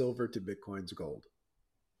silver to Bitcoin's gold?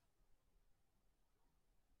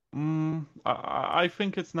 I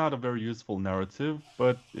think it's not a very useful narrative,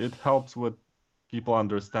 but it helps with people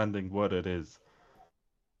understanding what it is.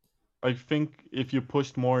 I think if you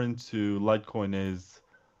pushed more into Litecoin is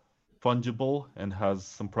fungible and has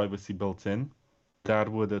some privacy built in, that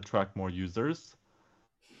would attract more users.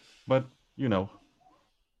 But, you know,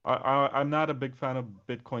 I'm not a big fan of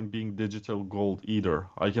Bitcoin being digital gold either.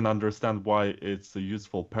 I can understand why it's a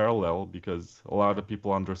useful parallel because a lot of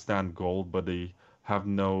people understand gold, but they have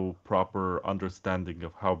no proper understanding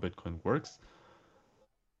of how Bitcoin works.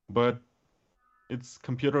 But it's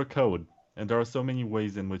computer code, and there are so many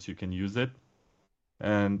ways in which you can use it.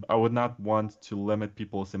 And I would not want to limit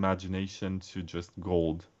people's imagination to just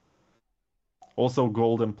gold. Also,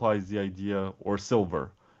 gold implies the idea, or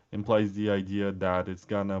silver implies the idea that it's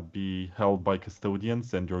gonna be held by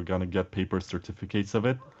custodians and you're gonna get paper certificates of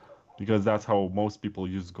it, because that's how most people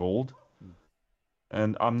use gold.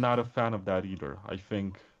 And I'm not a fan of that either. I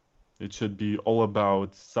think it should be all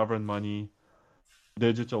about sovereign money,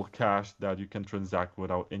 digital cash that you can transact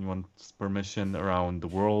without anyone's permission around the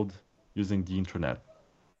world using the internet.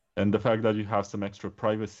 And the fact that you have some extra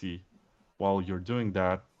privacy while you're doing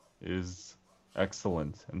that is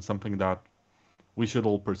excellent and something that we should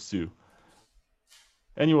all pursue.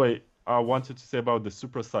 Anyway, I wanted to say about the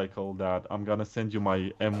supercycle that I'm gonna send you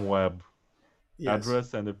my MWeb Yes.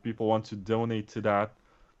 address, and if people want to donate to that,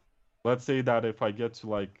 let's say that if I get to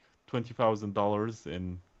like $20,000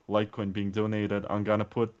 in Litecoin being donated, I'm gonna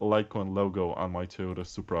put a Litecoin logo on my Toyota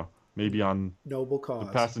Supra, maybe on Noble the cause.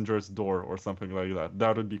 passenger's door or something like that.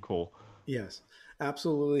 That would be cool. Yes,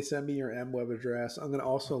 absolutely. Send me your MWeb address. I'm going to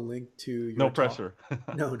also link to No your talk. pressure.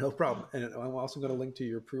 No, no problem. And I'm also going to link to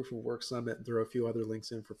your Proof of Work Summit and throw a few other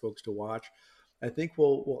links in for folks to watch. I think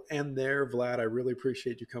we'll end there, Vlad. I really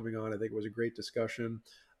appreciate you coming on. I think it was a great discussion.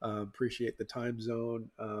 Appreciate the time zone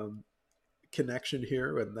connection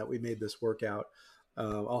here and that we made this work out.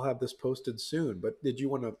 I'll have this posted soon. But did you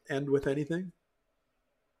want to end with anything?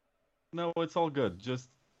 No, it's all good. Just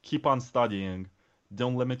keep on studying.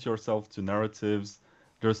 Don't limit yourself to narratives.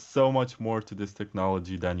 There's so much more to this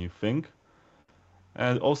technology than you think.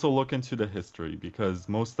 And also look into the history because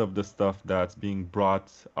most of the stuff that's being brought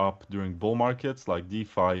up during bull markets, like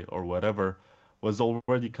DeFi or whatever, was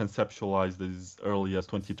already conceptualized as early as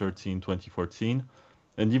 2013, 2014.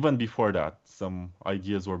 And even before that, some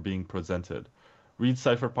ideas were being presented. Read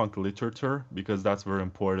cypherpunk literature because that's very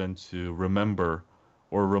important to remember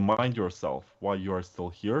or remind yourself why you are still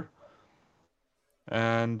here.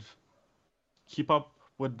 And keep up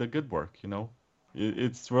with the good work, you know?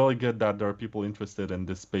 It's really good that there are people interested in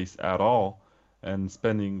this space at all and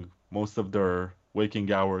spending most of their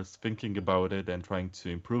waking hours thinking about it and trying to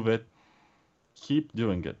improve it. Keep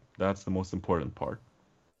doing it. That's the most important part.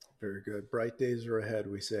 Very good. Bright days are ahead,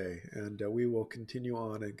 we say, and we will continue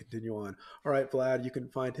on and continue on. All right, Vlad, you can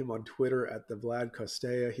find him on Twitter at the Vlad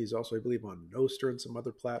Costea. He's also, I believe, on Nostr and some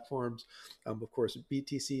other platforms. Of course,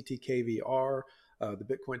 BTC TKVR, the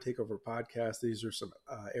Bitcoin Takeover podcast. These are some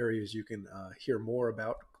areas you can hear more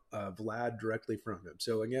about Vlad directly from him.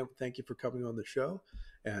 So, again, thank you for coming on the show,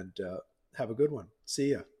 and have a good one.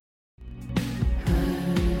 See ya.